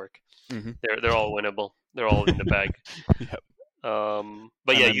in hand work; they're all winnable. They're all in the bag. Yep.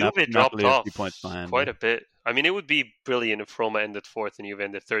 But yeah, Juve dropped off quite a bit. I mean, it would be brilliant if Roma ended fourth and Juve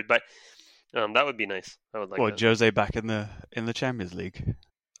ended third, but that would be nice. I would like that. Jose back in the Champions League.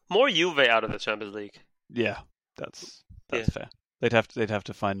 More Juve out of the Champions League. Yeah, that's fair. They'd have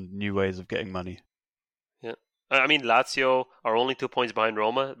to find new ways of getting money. Yeah, I mean, Lazio are only 2 points behind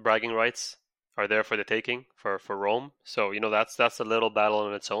Roma. Bragging rights are there for the taking for Rome. So that's a little battle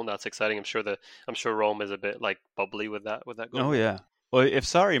on its own. That's exciting. I'm sure Rome is a bit like bubbly with that goal. Oh yeah. Well, if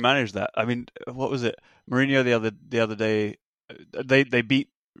Sarri managed that, I mean, what was it? Mourinho the other day, they beat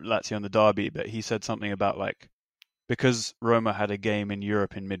Lazio in the derby, but he said something about like because Roma had a game in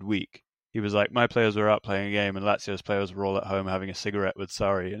Europe in midweek. He was like, my players were out playing a game, and Lazio's players were all at home having a cigarette with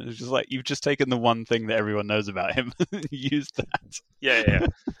Sarri. And it's just like you've just taken the one thing that everyone knows about him, and used that. Yeah.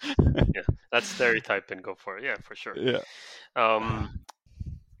 That's stereotype and go for it. Yeah, for sure. Yeah.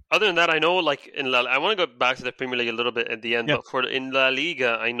 Other than that, I know, like I want to go back to the Premier League a little bit at the end, but in La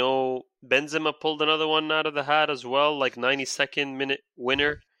Liga, I know Benzema pulled another one out of the hat as well, like 92nd minute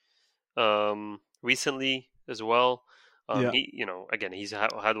winner, recently as well. He, again, he's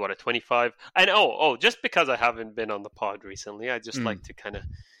had what, a 25. And just because I haven't been on the pod recently, I just like to kind of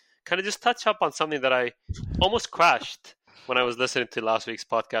just touch up on something that I almost crashed when I was listening to last week's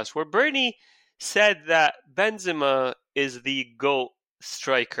podcast, where Bernie said that Benzema is the GOAT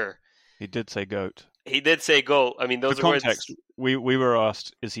striker. He did say GOAT. He did say GOAT. I mean, those For context, we were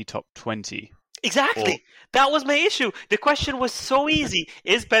asked, is he top 20? Exactly. That was my issue. The question was so easy.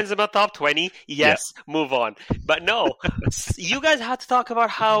 Is Benzema top 20? Yes. Yeah. Move on. But no, you guys had to talk about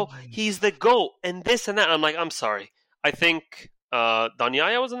how he's the GOAT and this and that. I'm like, I'm sorry. I think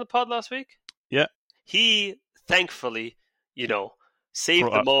Danyaya was in the pod last week. Yeah. He, thankfully,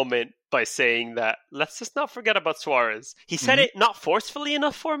 saved the moment by saying that let's just not forget about Suarez. He said it not forcefully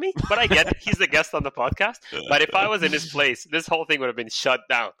enough for me, but I get it. He's the guest on the podcast. But if I was in his place, this whole thing would have been shut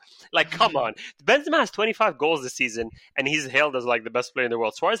down. Like, come on. Benzema has 25 goals this season, and he's hailed as like the best player in the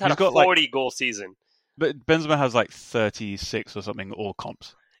world. Suarez had a 40-goal season. But Benzema has like 36 or something, all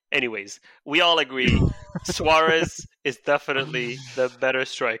comps. Anyways, we all agree Suarez is definitely the better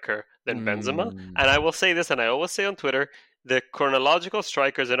striker than Benzema. And I will say this, and I always say on Twitter, the chronological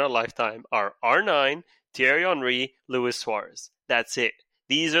strikers in our lifetime are R9, Thierry Henry, Luis Suarez. That's it.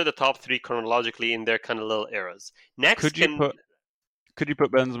 These are the top three chronologically in their kind of little eras. Next, could you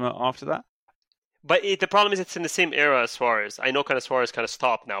put Benzema after that? But the problem is it's in the same era as Suarez. I know Suarez kind of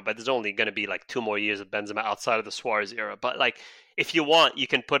stopped now, but there's only going to be like 2 more years of Benzema outside of the Suarez era. But like, if you want, you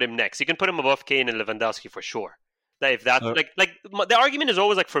can put him next. You can put him above Kane and Lewandowski for sure. If that's the argument is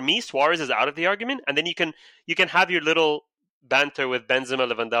always like, for me, Suarez is out of the argument, and then you can have your little banter with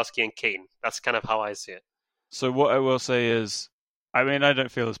Benzema, Lewandowski, and Kane. That's kind of how I see it. So what I will say is, I mean, I don't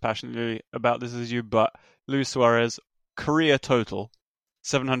feel as passionately about this as you, but Luis Suarez, career total,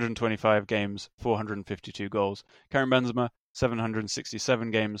 725 games, 452 goals. Karim Benzema,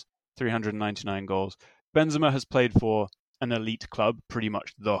 767 games, 399 goals. Benzema has played for an elite club pretty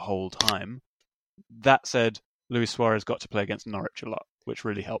much the whole time. That said, Luis Suarez got to play against Norwich a lot, which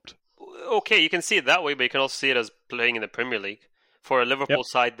really helped. Okay, you can see it that way, but you can also see it as playing in the Premier League for a Liverpool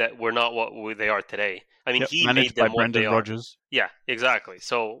side that were not what they are today. I mean, he managed made them by Brendan what they Rodgers. Are. Yeah, exactly.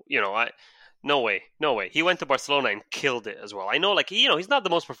 So, no way. He went to Barcelona and killed it as well. I know, he's not the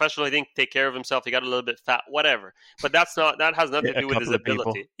most professional. He didn't take care of himself. He got a little bit fat, whatever. But that has nothing to do with his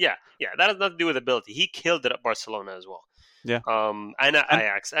ability. Yeah, that has nothing to do with ability. He killed it at Barcelona as well. Yeah. And at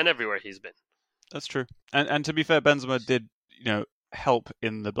Ajax and everywhere he's been. That's true. And to be fair, Benzema did, help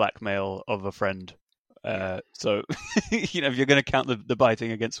in the blackmail of a friend. So, if you're going to count the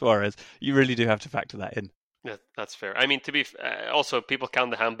biting against Suarez, you really do have to factor that in. Yeah, that's fair. I mean, also, people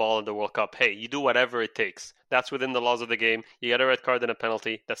count the handball in the World Cup. Hey, you do whatever it takes. That's within the laws of the game. You get a red card and a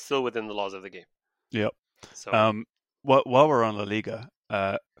penalty. That's still within the laws of the game. Yep. So, while we're on La Liga,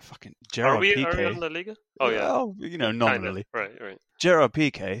 fucking Gerard Piqué. Are we on La Liga? Oh, yeah. Well, nominally. Kind of. Right. Gerard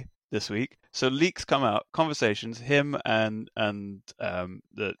Piqué this week. So leaks come out, conversations, him and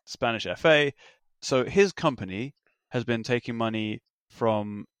the Spanish FA. So his company has been taking money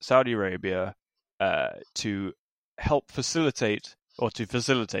from Saudi Arabia to help facilitate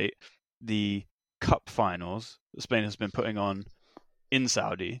the cup finals that Spain has been putting on in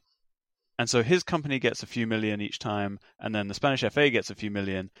Saudi. And so his company gets a few million each time, and then the Spanish FA gets a few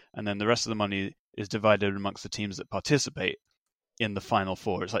million, and then the rest of the money is divided amongst the teams that participate in the final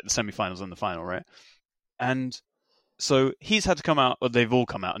four. It's like the semi-finals and the final, right? And So he's had to come out, or they've all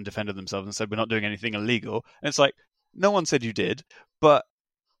come out and defended themselves and said, we're not doing anything illegal. And it's like, no one said you did, but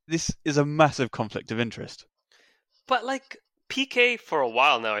this is a massive conflict of interest. But like PK for a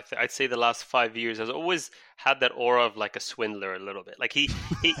while now, I'd say the last 5 years has always had that aura of like a swindler a little bit. Like he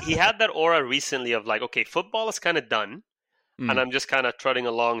had that aura recently of like, okay, football is kind of done, and I'm just kind of trotting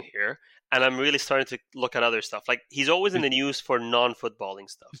along here, and I'm really starting to look at other stuff. Like he's always in the news for non-footballing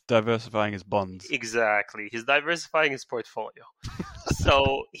stuff. He's diversifying his bonds. Exactly, he's diversifying his portfolio.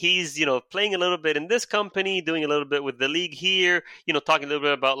 So he's, playing a little bit in this company, doing a little bit with the league here, talking a little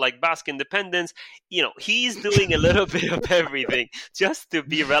bit about like Basque independence. He's doing a little bit of everything just to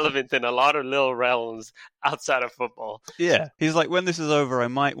be relevant in a lot of little realms outside of football. Yeah. He's like, when this is over, I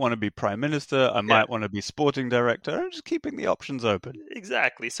might want to be prime minister. I might want to be sporting director. I'm just keeping the options open.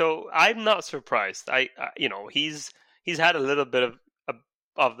 Exactly. So I'm not surprised. He's had a little bit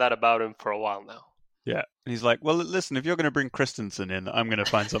of that about him for a while now. Yeah. And he's like, well, listen, if you're going to bring Christensen in, I'm going to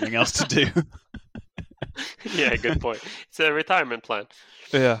find something else to do. Yeah, good point. It's a retirement plan.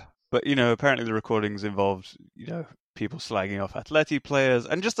 Yeah. But, apparently the recordings involved, people slagging off Atleti players.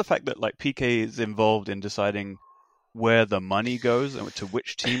 And just the fact that, like, PK is involved in deciding where the money goes and to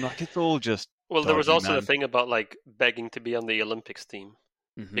which team. Like, it's all just... Well, there was also the thing about, like, begging to be on the Olympics team.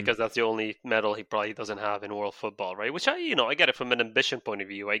 Mm-hmm. Because that's the only medal he probably doesn't have in world football, right? Which I get it from an ambition point of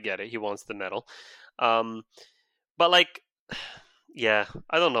view. I get it. He wants the medal. But like, yeah,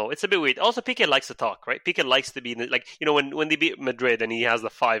 I don't know. It's a bit weird. Also, Piqué likes to talk, right? Piqué likes to be like, when they beat Madrid and he has the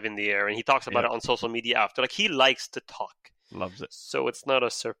 5 in the air and he talks about it on social media after. Like, he likes to talk. Loves it. So it's not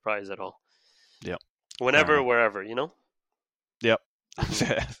a surprise at all. Yeah. Whenever, wherever, Yep.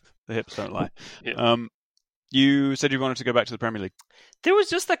 The hips don't lie. Yeah. You said you wanted to go back to the Premier League. There was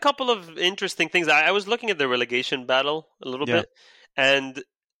just a couple of interesting things. I was looking at the relegation battle a little bit, and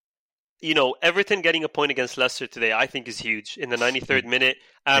Everton getting a point against Leicester today, I think, is huge. In the 93rd minute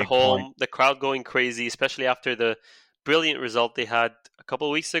at home, the crowd going crazy, especially after the brilliant result they had a couple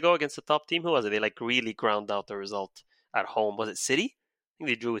of weeks ago against the top team. Who was it? They like really ground out the result at home. Was it City? I think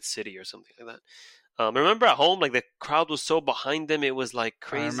they drew with City or something like that. I remember at home, like the crowd was so behind them, it was like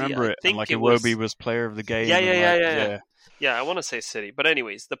crazy. I remember it. And like Iwobi was player of the game. Yeah, I want to say City. But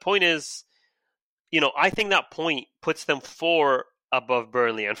anyways, the point is, I think that point puts them 4 above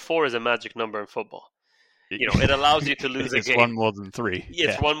Burnley, and 4 is a magic number in football. It allows you to lose a game. It's one more than 3.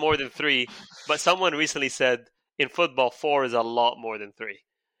 It's one more than 3. But someone recently said, in football, 4 is a lot more than 3.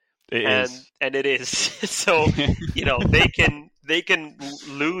 And it is. So, they can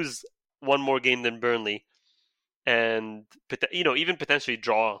lose one more game than Burnley, and even potentially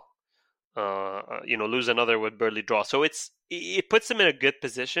draw. Lose another with Burnley draw. So it puts them in a good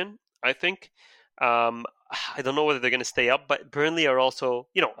position, I think. I don't know whether they're going to stay up, but Burnley are also,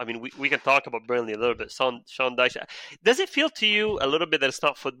 we can talk about Burnley a little bit. Sean Dyche, does it feel to you a little bit that it's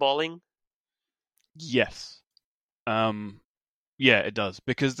not footballing? Yes. Yeah, it does,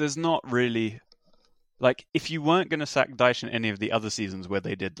 because there's not really... Like, if you weren't going to sack Dyche in any of the other seasons where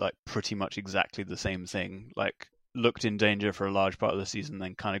they did, like, pretty much exactly the same thing, like, looked in danger for a large part of the season,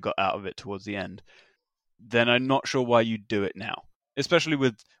 then kind of got out of it towards the end, then I'm not sure why you'd do it now. Especially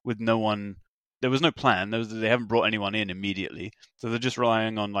with no one... There was no plan. They haven't brought anyone in immediately. So they're just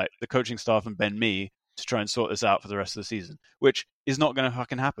relying on, like, the coaching staff and Ben Mee to try and sort this out for the rest of the season, which is not going to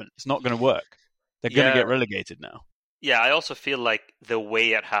fucking happen. It's not going to work. They're going to get relegated now. Yeah, I also feel like the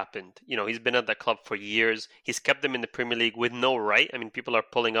way it happened, he's been at the club for years. He's kept them in the Premier League with no right. I mean, people are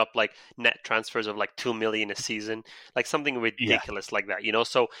pulling up like net transfers of like 2 million a season, like something ridiculous like that,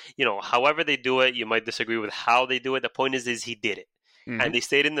 So, however they do it, you might disagree with how they do it. The point is he did it. Mm-hmm. And they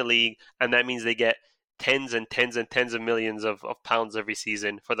stayed in the league, and that means they get tens and tens and tens of millions of pounds every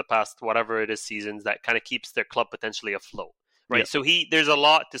season for the past whatever it is seasons. That kind of keeps their club potentially afloat. Right. Yep. So there's a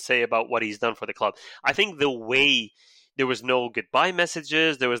lot to say about what he's done for the club. I think the way there was no goodbye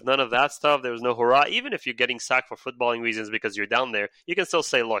messages, there was none of that stuff, there was no hurrah. Even if you're getting sacked for footballing reasons because you're down there, you can still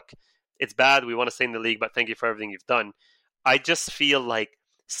say, look, it's bad, we want to stay in the league, but thank you for everything you've done. I just feel like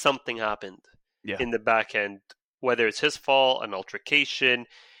something happened in the back end, whether it's his fault, an altercation,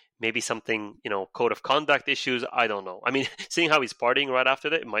 maybe something, code of conduct issues. I don't know. I mean, seeing how he's partying right after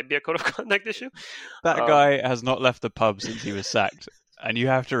that, it might be a code of conduct issue. That guy has not left the pub since he was sacked, and you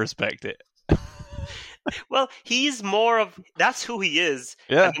have to respect it. Well, he's more of, that's who he is.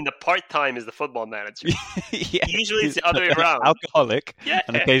 Yeah. And then the part-time is the football manager. Usually it's the other way around. Alcoholic,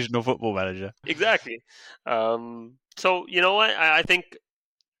 an occasional football manager. Exactly. So, you know what? I think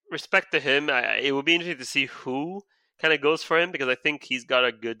respect to him. It would be interesting to see who kind of goes for him, because I think he's got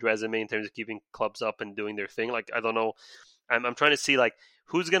a good resume in terms of keeping clubs up and doing their thing. Like, I don't know. I'm trying to see, like,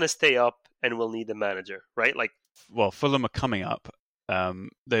 who's going to stay up and we'll need a manager, right? Like, well, Fulham are coming up.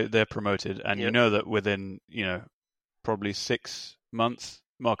 They're promoted, and you know that within probably 6 months,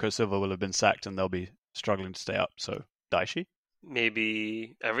 Marco Silva will have been sacked, and they'll be struggling to stay up. So Daishi,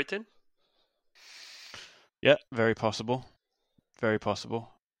 maybe Everton. Yeah, very possible. Very possible.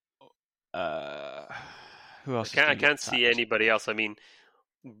 Who else? I can't see anybody else. I mean,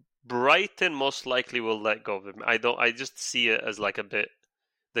 Brighton most likely will let go of them. I just see it as like a bit.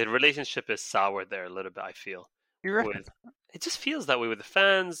 The relationship is sour there a little bit. I feel. You reckon? It just feels that way with the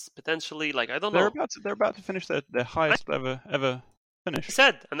fans potentially. Like I don't know. They're about to finish their highest ever finish. He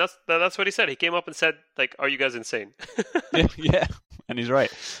said, and that's what he said. He came up and said, like, "Are you guys insane?" yeah, and he's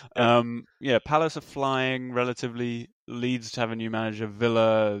right. Palace are flying relatively. Leeds to have a new manager.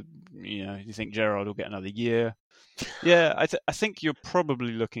 Villa, you think Gerrard will get another year? Yeah, I think you're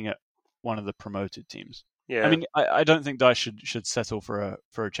probably looking at one of the promoted teams. Yeah, I mean, I don't think Dyche should settle for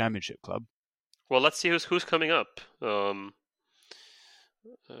a championship club. Well, let's see who's coming up. I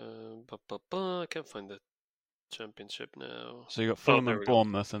can't find the championship now. So you got Fulham and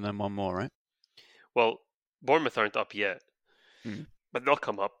Bournemouth, and then one more, right? Well, Bournemouth aren't up yet, but they'll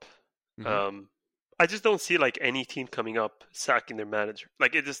come up. Mm-hmm. I just don't see like any team coming up sacking their manager.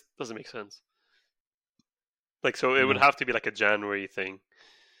 Like it just doesn't make sense. Like so, it would have to be like a January thing.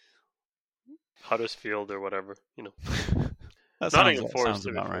 Huddersfield or whatever, That sounds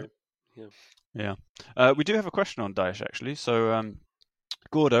about right. Yeah. We do have a question on Dyche actually. So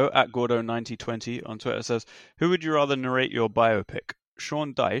Gordo at Gordo9020 on Twitter says, "Who would you rather narrate your biopic,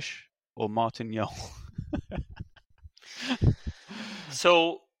 Sean Dyche or Martin Jol?"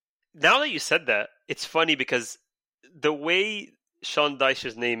 So now that you said that, it's funny because the way Sean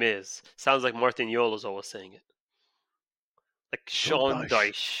Dyche's name sounds like Martin Jol is always saying it. Like Sean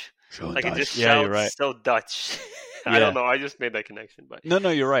Dyche. Like it just sounds so Dutch. I don't know. I just made that connection. But no,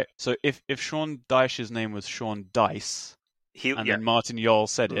 you're right. So if Sean Dyche's name was Sean Dice, then Martin Jol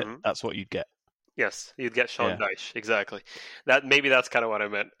said it, that's what you'd get. Yes, you'd get Sean Dyche. Exactly. That's kind of what I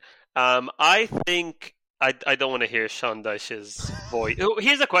meant. I think I don't want to hear Sean Dyche's voice.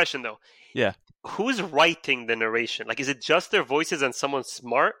 Here's a question though. Yeah. Who's writing the narration? Like, is it just their voices and someone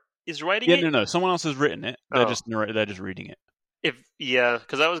smart is writing it? No. Someone else has written it. They're just reading it.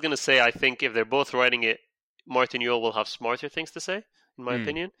 Because I was going to say, I think if they're both writing it, Martin Jol will have smarter things to say, in my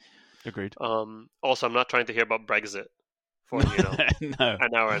opinion. Agreed. Also, I'm not trying to hear about Brexit for an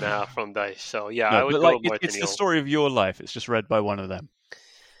hour and a half from Dyche. So I would go with Martin Jol. It's the story of your life. It's just read by one of them.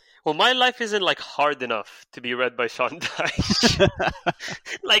 Well, my life isn't like hard enough to be read by Sean Dyche.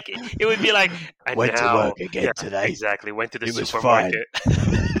 Like it would be like went to work again today. Exactly, went to the supermarket.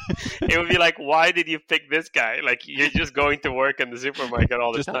 It would be like, why did you pick this guy? Like you're just going to work in the supermarket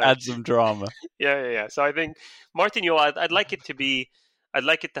all the time. Just add some drama. Yeah. So I think Martin Jol, I'd like it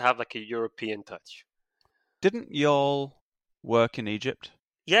to have like a European touch. Didn't Jol work in Egypt?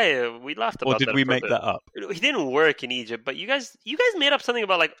 Yeah, we laughed about that. Or did we make that up? He didn't work in Egypt, but you guys made up something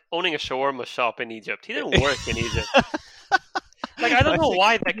about like owning a shawarma shop in Egypt. He didn't work in Egypt. Like I don't know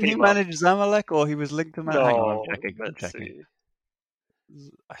why that came up. He managed Zamalek, or he was linked to Zamalek. No, I'm checking.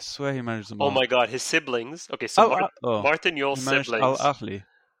 I swear he managed them. Oh my god, his siblings. Okay, so Martin Jol's siblings. Al Ahly.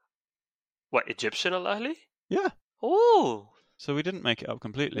 What, Egyptian Al Ahly? Yeah. Oh. So we didn't make it up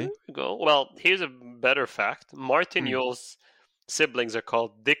completely. There we go. Well, here's a better fact. Martin Jol's siblings are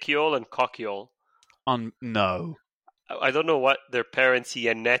called Dick Jol and Cock Jol. No. I don't know what their parents,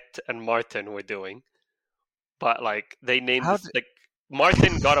 Annette and Martin, were doing, but like they named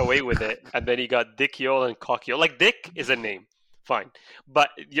Martin got away with it, and then he got Dick Jol and Cock Jol. Like Dick is a name, fine, but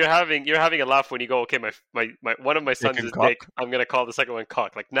you're having a laugh when you go, okay, my one of my sons is Dick. I'm gonna call the second one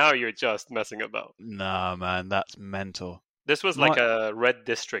Cock. Like now you're just messing about. Nah, man, that's mental. This was like a red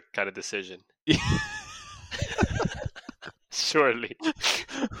district kind of decision. Surely.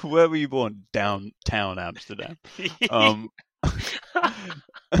 Where were you born? Downtown Amsterdam.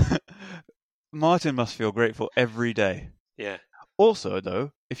 Martin must feel grateful every day. Yeah. Also,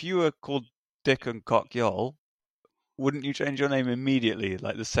 though, if you were called Dick and Cock Jol, wouldn't you change your name immediately,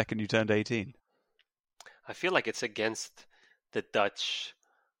 like the second you turned 18? I feel like it's against the Dutch,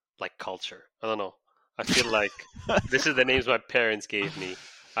 like, culture. I don't know. I feel like this is the names my parents gave me.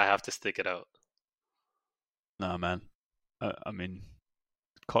 I have to stick it out. Nah, man. I mean,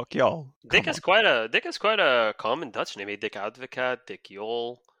 Cock Jol. Dick is quite a common Dutch name. Dick Advocaat, Dick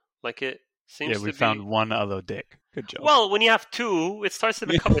Jol. Like it seems. Yeah, we found one other Dick. Good job. Well, when you have two, it starts to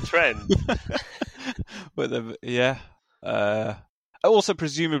become a trend. Also,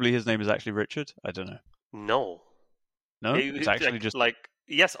 presumably his name is actually Richard. I don't know. No. No, it's actually just like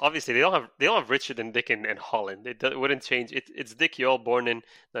yes, obviously they don't have Richard and Dick and Holland. It wouldn't change. It's Dick Jol, born in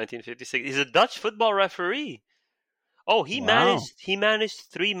 1956. He's a Dutch football referee. Oh, Wow. he managed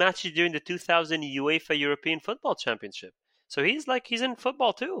 3 matches during the 2000 UEFA European Football Championship. So he's in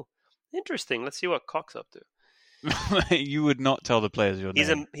football too. Interesting. Let's see what Cock's up to. You would not tell the players your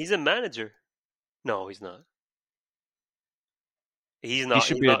name. He's a manager. No, he's not. He's He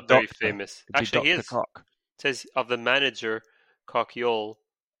should be a not very doctor. famous. It'd be Actually, he Dr. is. Cock. It says of the manager, Cock Jol.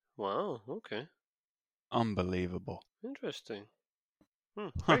 Wow. Okay. Unbelievable. Interesting.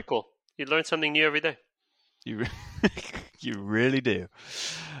 Very cool. You learn something new every day. You you really do.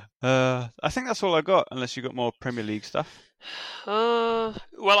 I think that's all I got, unless you got more Premier League stuff. Well,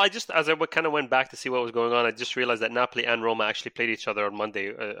 as I kind of went back to see what was going on, I just realized that Napoli and Roma actually played each other on Monday,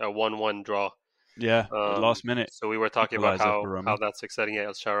 a 1-1 draw. Yeah, last minute. So we were talking about equaliser how that's exciting.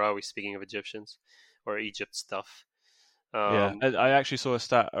 El Shaarawy, speaking of Egyptians or Egypt stuff. Yeah, I actually saw a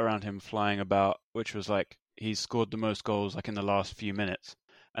stat around him flying about, which was like he's scored the most goals like in the last few minutes.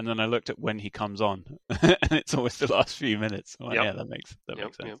 And then I looked at when he comes on, and it's always the last few minutes. Like, yeah, that makes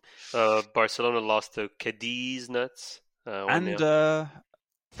sense. Barcelona lost to Cadiz Nuts.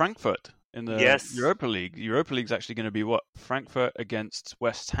 Frankfurt in the Europa League. Europa League's actually going to be what? Frankfurt against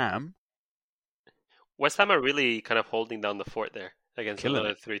West Ham. West Ham are really kind of holding down the fort there against the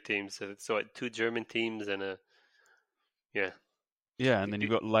other 3 teams. So 2 German teams and a... Yeah. Yeah, and then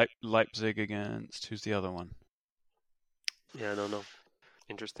you've got Leipzig against... Who's the other one? Yeah, I don't know.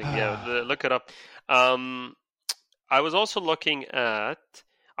 Interesting. Yeah, look it up. I was also looking at...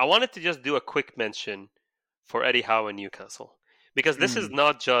 I wanted to just do a quick mention for Eddie Howe and Newcastle. Because this is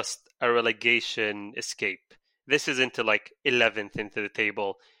not just a relegation escape. This is into like 11th into the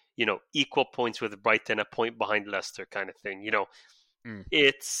table, equal points with Brighton, a point behind Leicester kind of thing.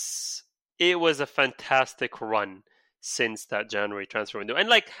 It was a fantastic run since that January transfer window. And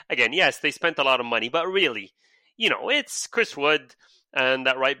again, yes, they spent a lot of money, but really, it's Chris Wood and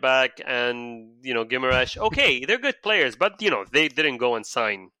that right back and, Guimaraes. Okay, they're good players, but, they didn't go and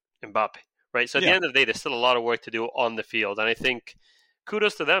sign Mbappe. Right, so at the end of the day, there's still a lot of work to do on the field, and I think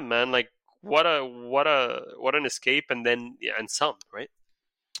kudos to them, man. Like what an escape, and some, right?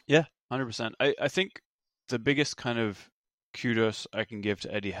 Yeah, 100%. I think the biggest kind of kudos I can give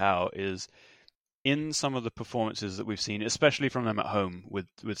to Eddie Howe is in some of the performances that we've seen, especially from them at home with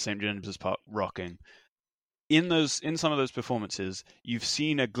St. James's Park rocking. In some of those performances, you've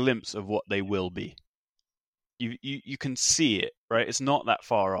seen a glimpse of what they will be. You can see it, right? It's not that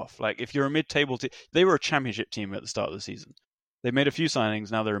far off. Like if you're a mid-table team, they were a championship team at the start of the season. They made a few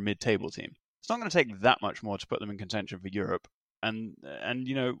signings. Now they're a mid-table team. It's not going to take that much more to put them in contention for Europe. And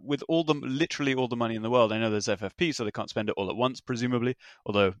with literally all the money in the world, I know there's FFP, so they can't spend it all at once, presumably.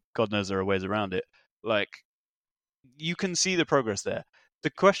 Although God knows there are ways around it. Like you can see the progress there.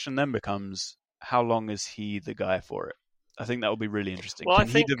 The question then becomes, how long is he the guy for it? I think that will be really interesting. Well, can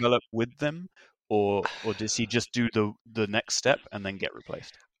he develop with them? Or does he just do the next step and then get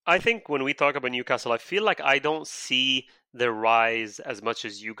replaced? I think when we talk about Newcastle, I feel like I don't see the rise as much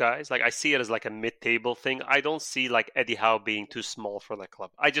as you guys. Like I see it as like a mid-table thing. I don't see like Eddie Howe being too small for that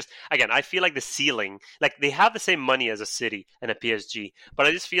club. I feel like the ceiling, like they have the same money as a City and a PSG, but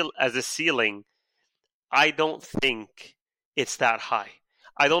I just feel as a ceiling, I don't think it's that high.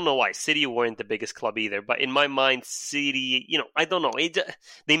 I don't know why. City weren't the biggest club either, but in my mind, City, I don't know.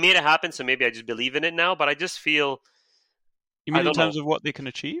 They made it happen, so maybe I just believe in it now, but I just feel... You mean in terms of what they can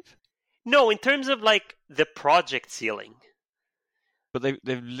achieve? No, in terms of, like, the project ceiling. But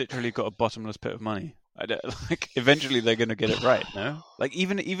they've literally got a bottomless pit of money. Eventually they're going to get it right, no? Like,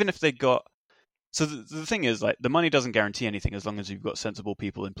 even if they got... So the thing is, like, the money doesn't guarantee anything as long as you've got sensible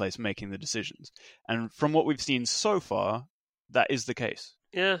people in place making the decisions. And from what we've seen so far, that is the case.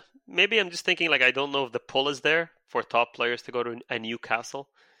 Yeah, maybe I'm just thinking, like, I don't know if the pull is there for top players to go to a Newcastle.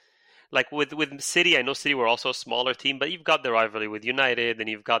 Like, with City, I know City were also a smaller team, but you've got the rivalry with United, and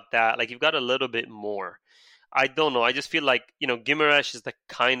you've got that. Like, you've got a little bit more. I don't know. I just feel like, Guimaraes is the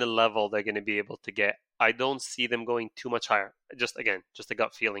kind of level they're going to be able to get. I don't see them going too much higher. Just a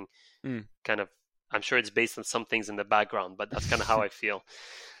gut feeling. Kind of, I'm sure it's based on some things in the background, but that's kind of how I feel.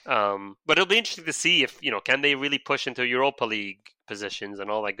 But it'll be interesting to see if, can they really push into Europa League positions and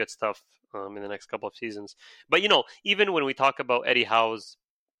all that good stuff in the next couple of seasons. But, even when we talk about Eddie Howe's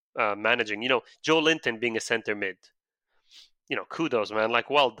managing, Joe Linton being a center mid, kudos, man. Like,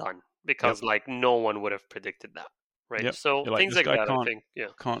 well done. Because, like, no one would have predicted that, right? Yep. So things like that, I think,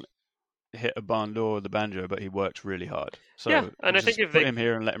 can't hit a barn door with the banjo, but he works really hard. So yeah, and I think if put him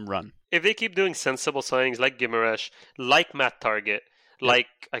here and let him run. If they keep doing sensible signings like Guimaraes, like Matt Targett, like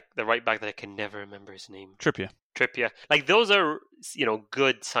the right back that I can never remember his name. Trippier. Like those are,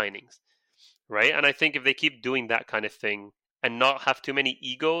 good signings, right? And I think if they keep doing that kind of thing and not have too many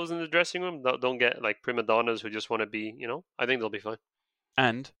egos in the dressing room, don't get like prima donnas who just want to be, I think they'll be fine.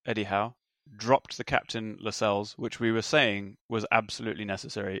 And Eddie Howe dropped the captain Lascelles, which we were saying was absolutely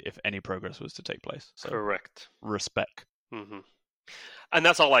necessary if any progress was to take place. So, correct. Respect. Mm-hmm. And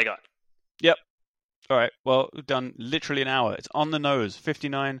that's all I got. Yep. All right. Well, we've done literally an hour. It's on the nose.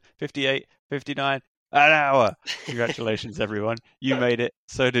 59, 58, 59, an hour. Congratulations, everyone. You made it.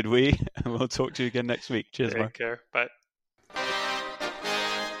 So did we. And we'll talk to you again next week. Cheers, Mark. Take care. Bye.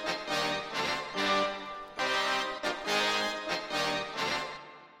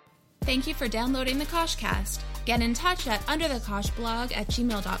 Thank you for downloading the Koshcast. Get in touch at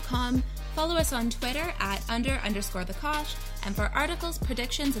underthekoshblog@gmail.com. Follow us on Twitter at @under_thekosh. And for articles,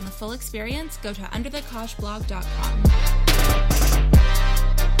 predictions, and the full experience, go to underthekoshblog.com.